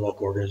inform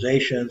local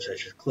organizations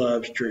such as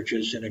clubs,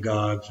 churches,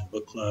 synagogues, and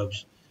book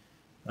clubs.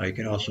 You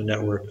can also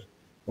network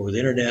over the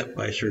internet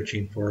by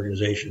searching for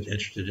organizations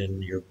interested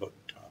in your book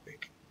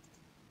topic.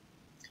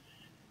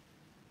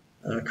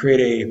 Create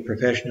a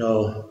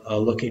professional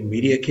looking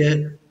media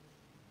kit.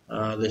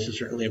 This is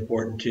certainly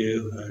important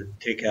to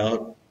take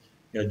out,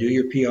 do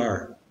your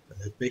PR.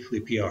 That's basically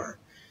PR.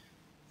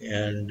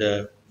 And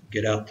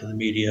get out to the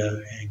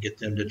media and get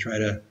them to try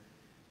to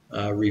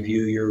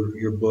review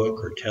your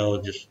book or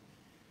just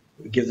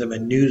give them a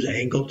news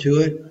angle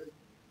to it.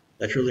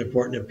 That's really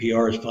important in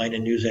PR, is find a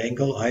news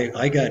angle.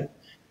 I got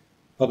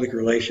public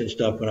relations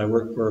stuff when I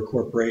worked for a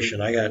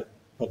corporation. I got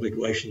public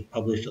relations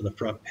published on the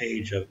front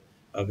page of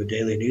a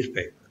daily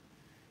newspaper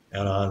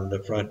and on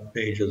the front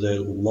page of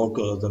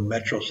the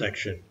metro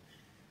section.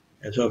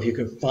 And so if you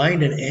can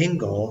find an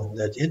angle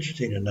that's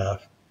interesting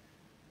enough,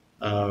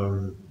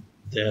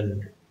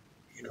 then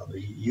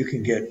you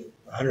can get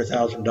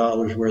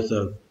 $100,000 worth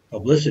of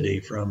publicity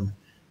from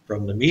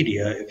the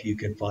media if you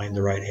can find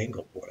the right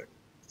angle for it.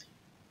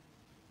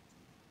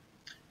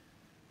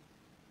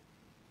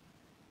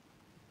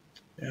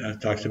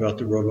 It talks about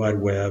the World Wide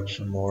Web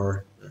some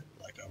more,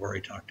 like I've already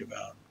talked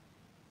about.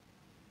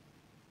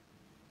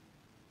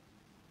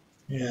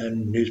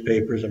 And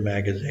newspapers and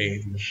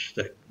magazines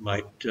that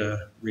might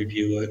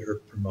review it or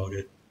promote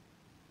it.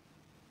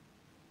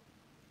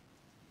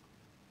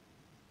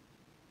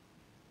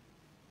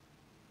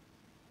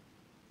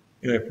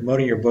 Anyway,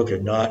 promoting your book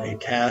is not a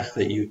task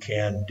that you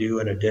can do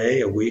in a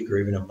day, a week, or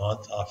even a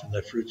month. Often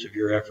the fruits of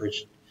your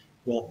efforts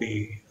won't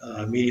be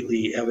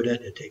immediately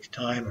evident. It takes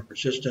time and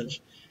persistence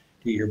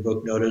to get your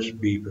book noticed.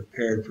 Be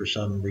prepared for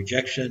some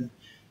rejection,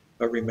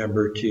 but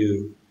remember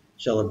to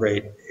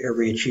celebrate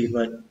every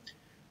achievement.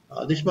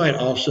 This might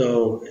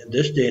also, in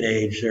this day and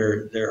age,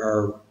 there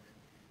are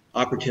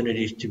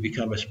opportunities to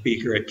become a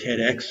speaker at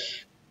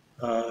TEDx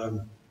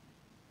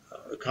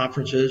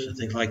conferences and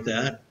things like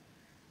that.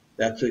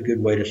 That's a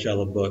good way to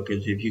sell a book,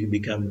 is if you can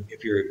become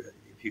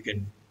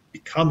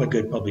a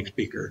good public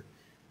speaker,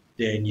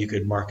 then you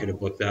could market a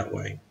book that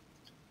way.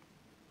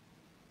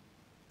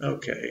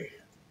 Okay.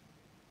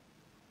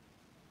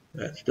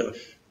 That stuff.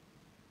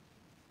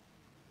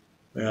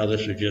 Well,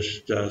 this is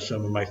just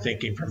some of my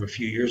thinking from a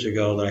few years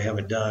ago that I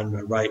haven't done.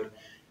 I write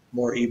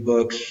more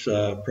ebooks,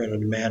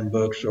 print-on-demand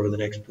books over the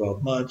next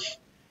 12 months.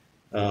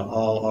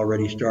 All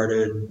already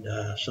started,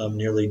 some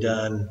nearly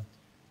done.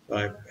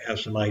 I have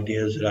some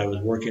ideas that I was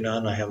working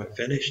on I haven't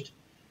finished.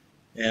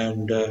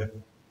 And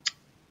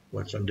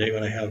someday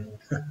when I have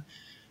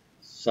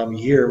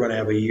when I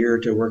have a year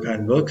to work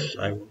on books,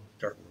 I will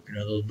start working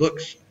on those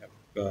books.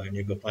 I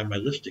need to go find my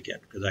list again,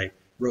 because I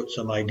wrote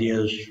some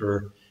ideas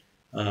for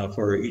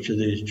each of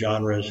these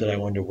genres that I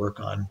wanted to work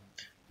on: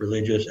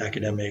 religious,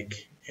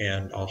 academic,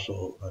 and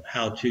also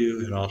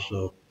how-to, and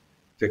also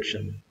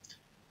fiction,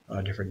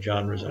 different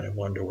genres that I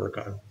wanted to work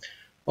on.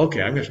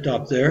 Okay, I'm going to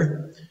stop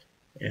there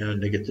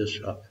and to get this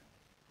up.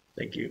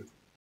 Thank you.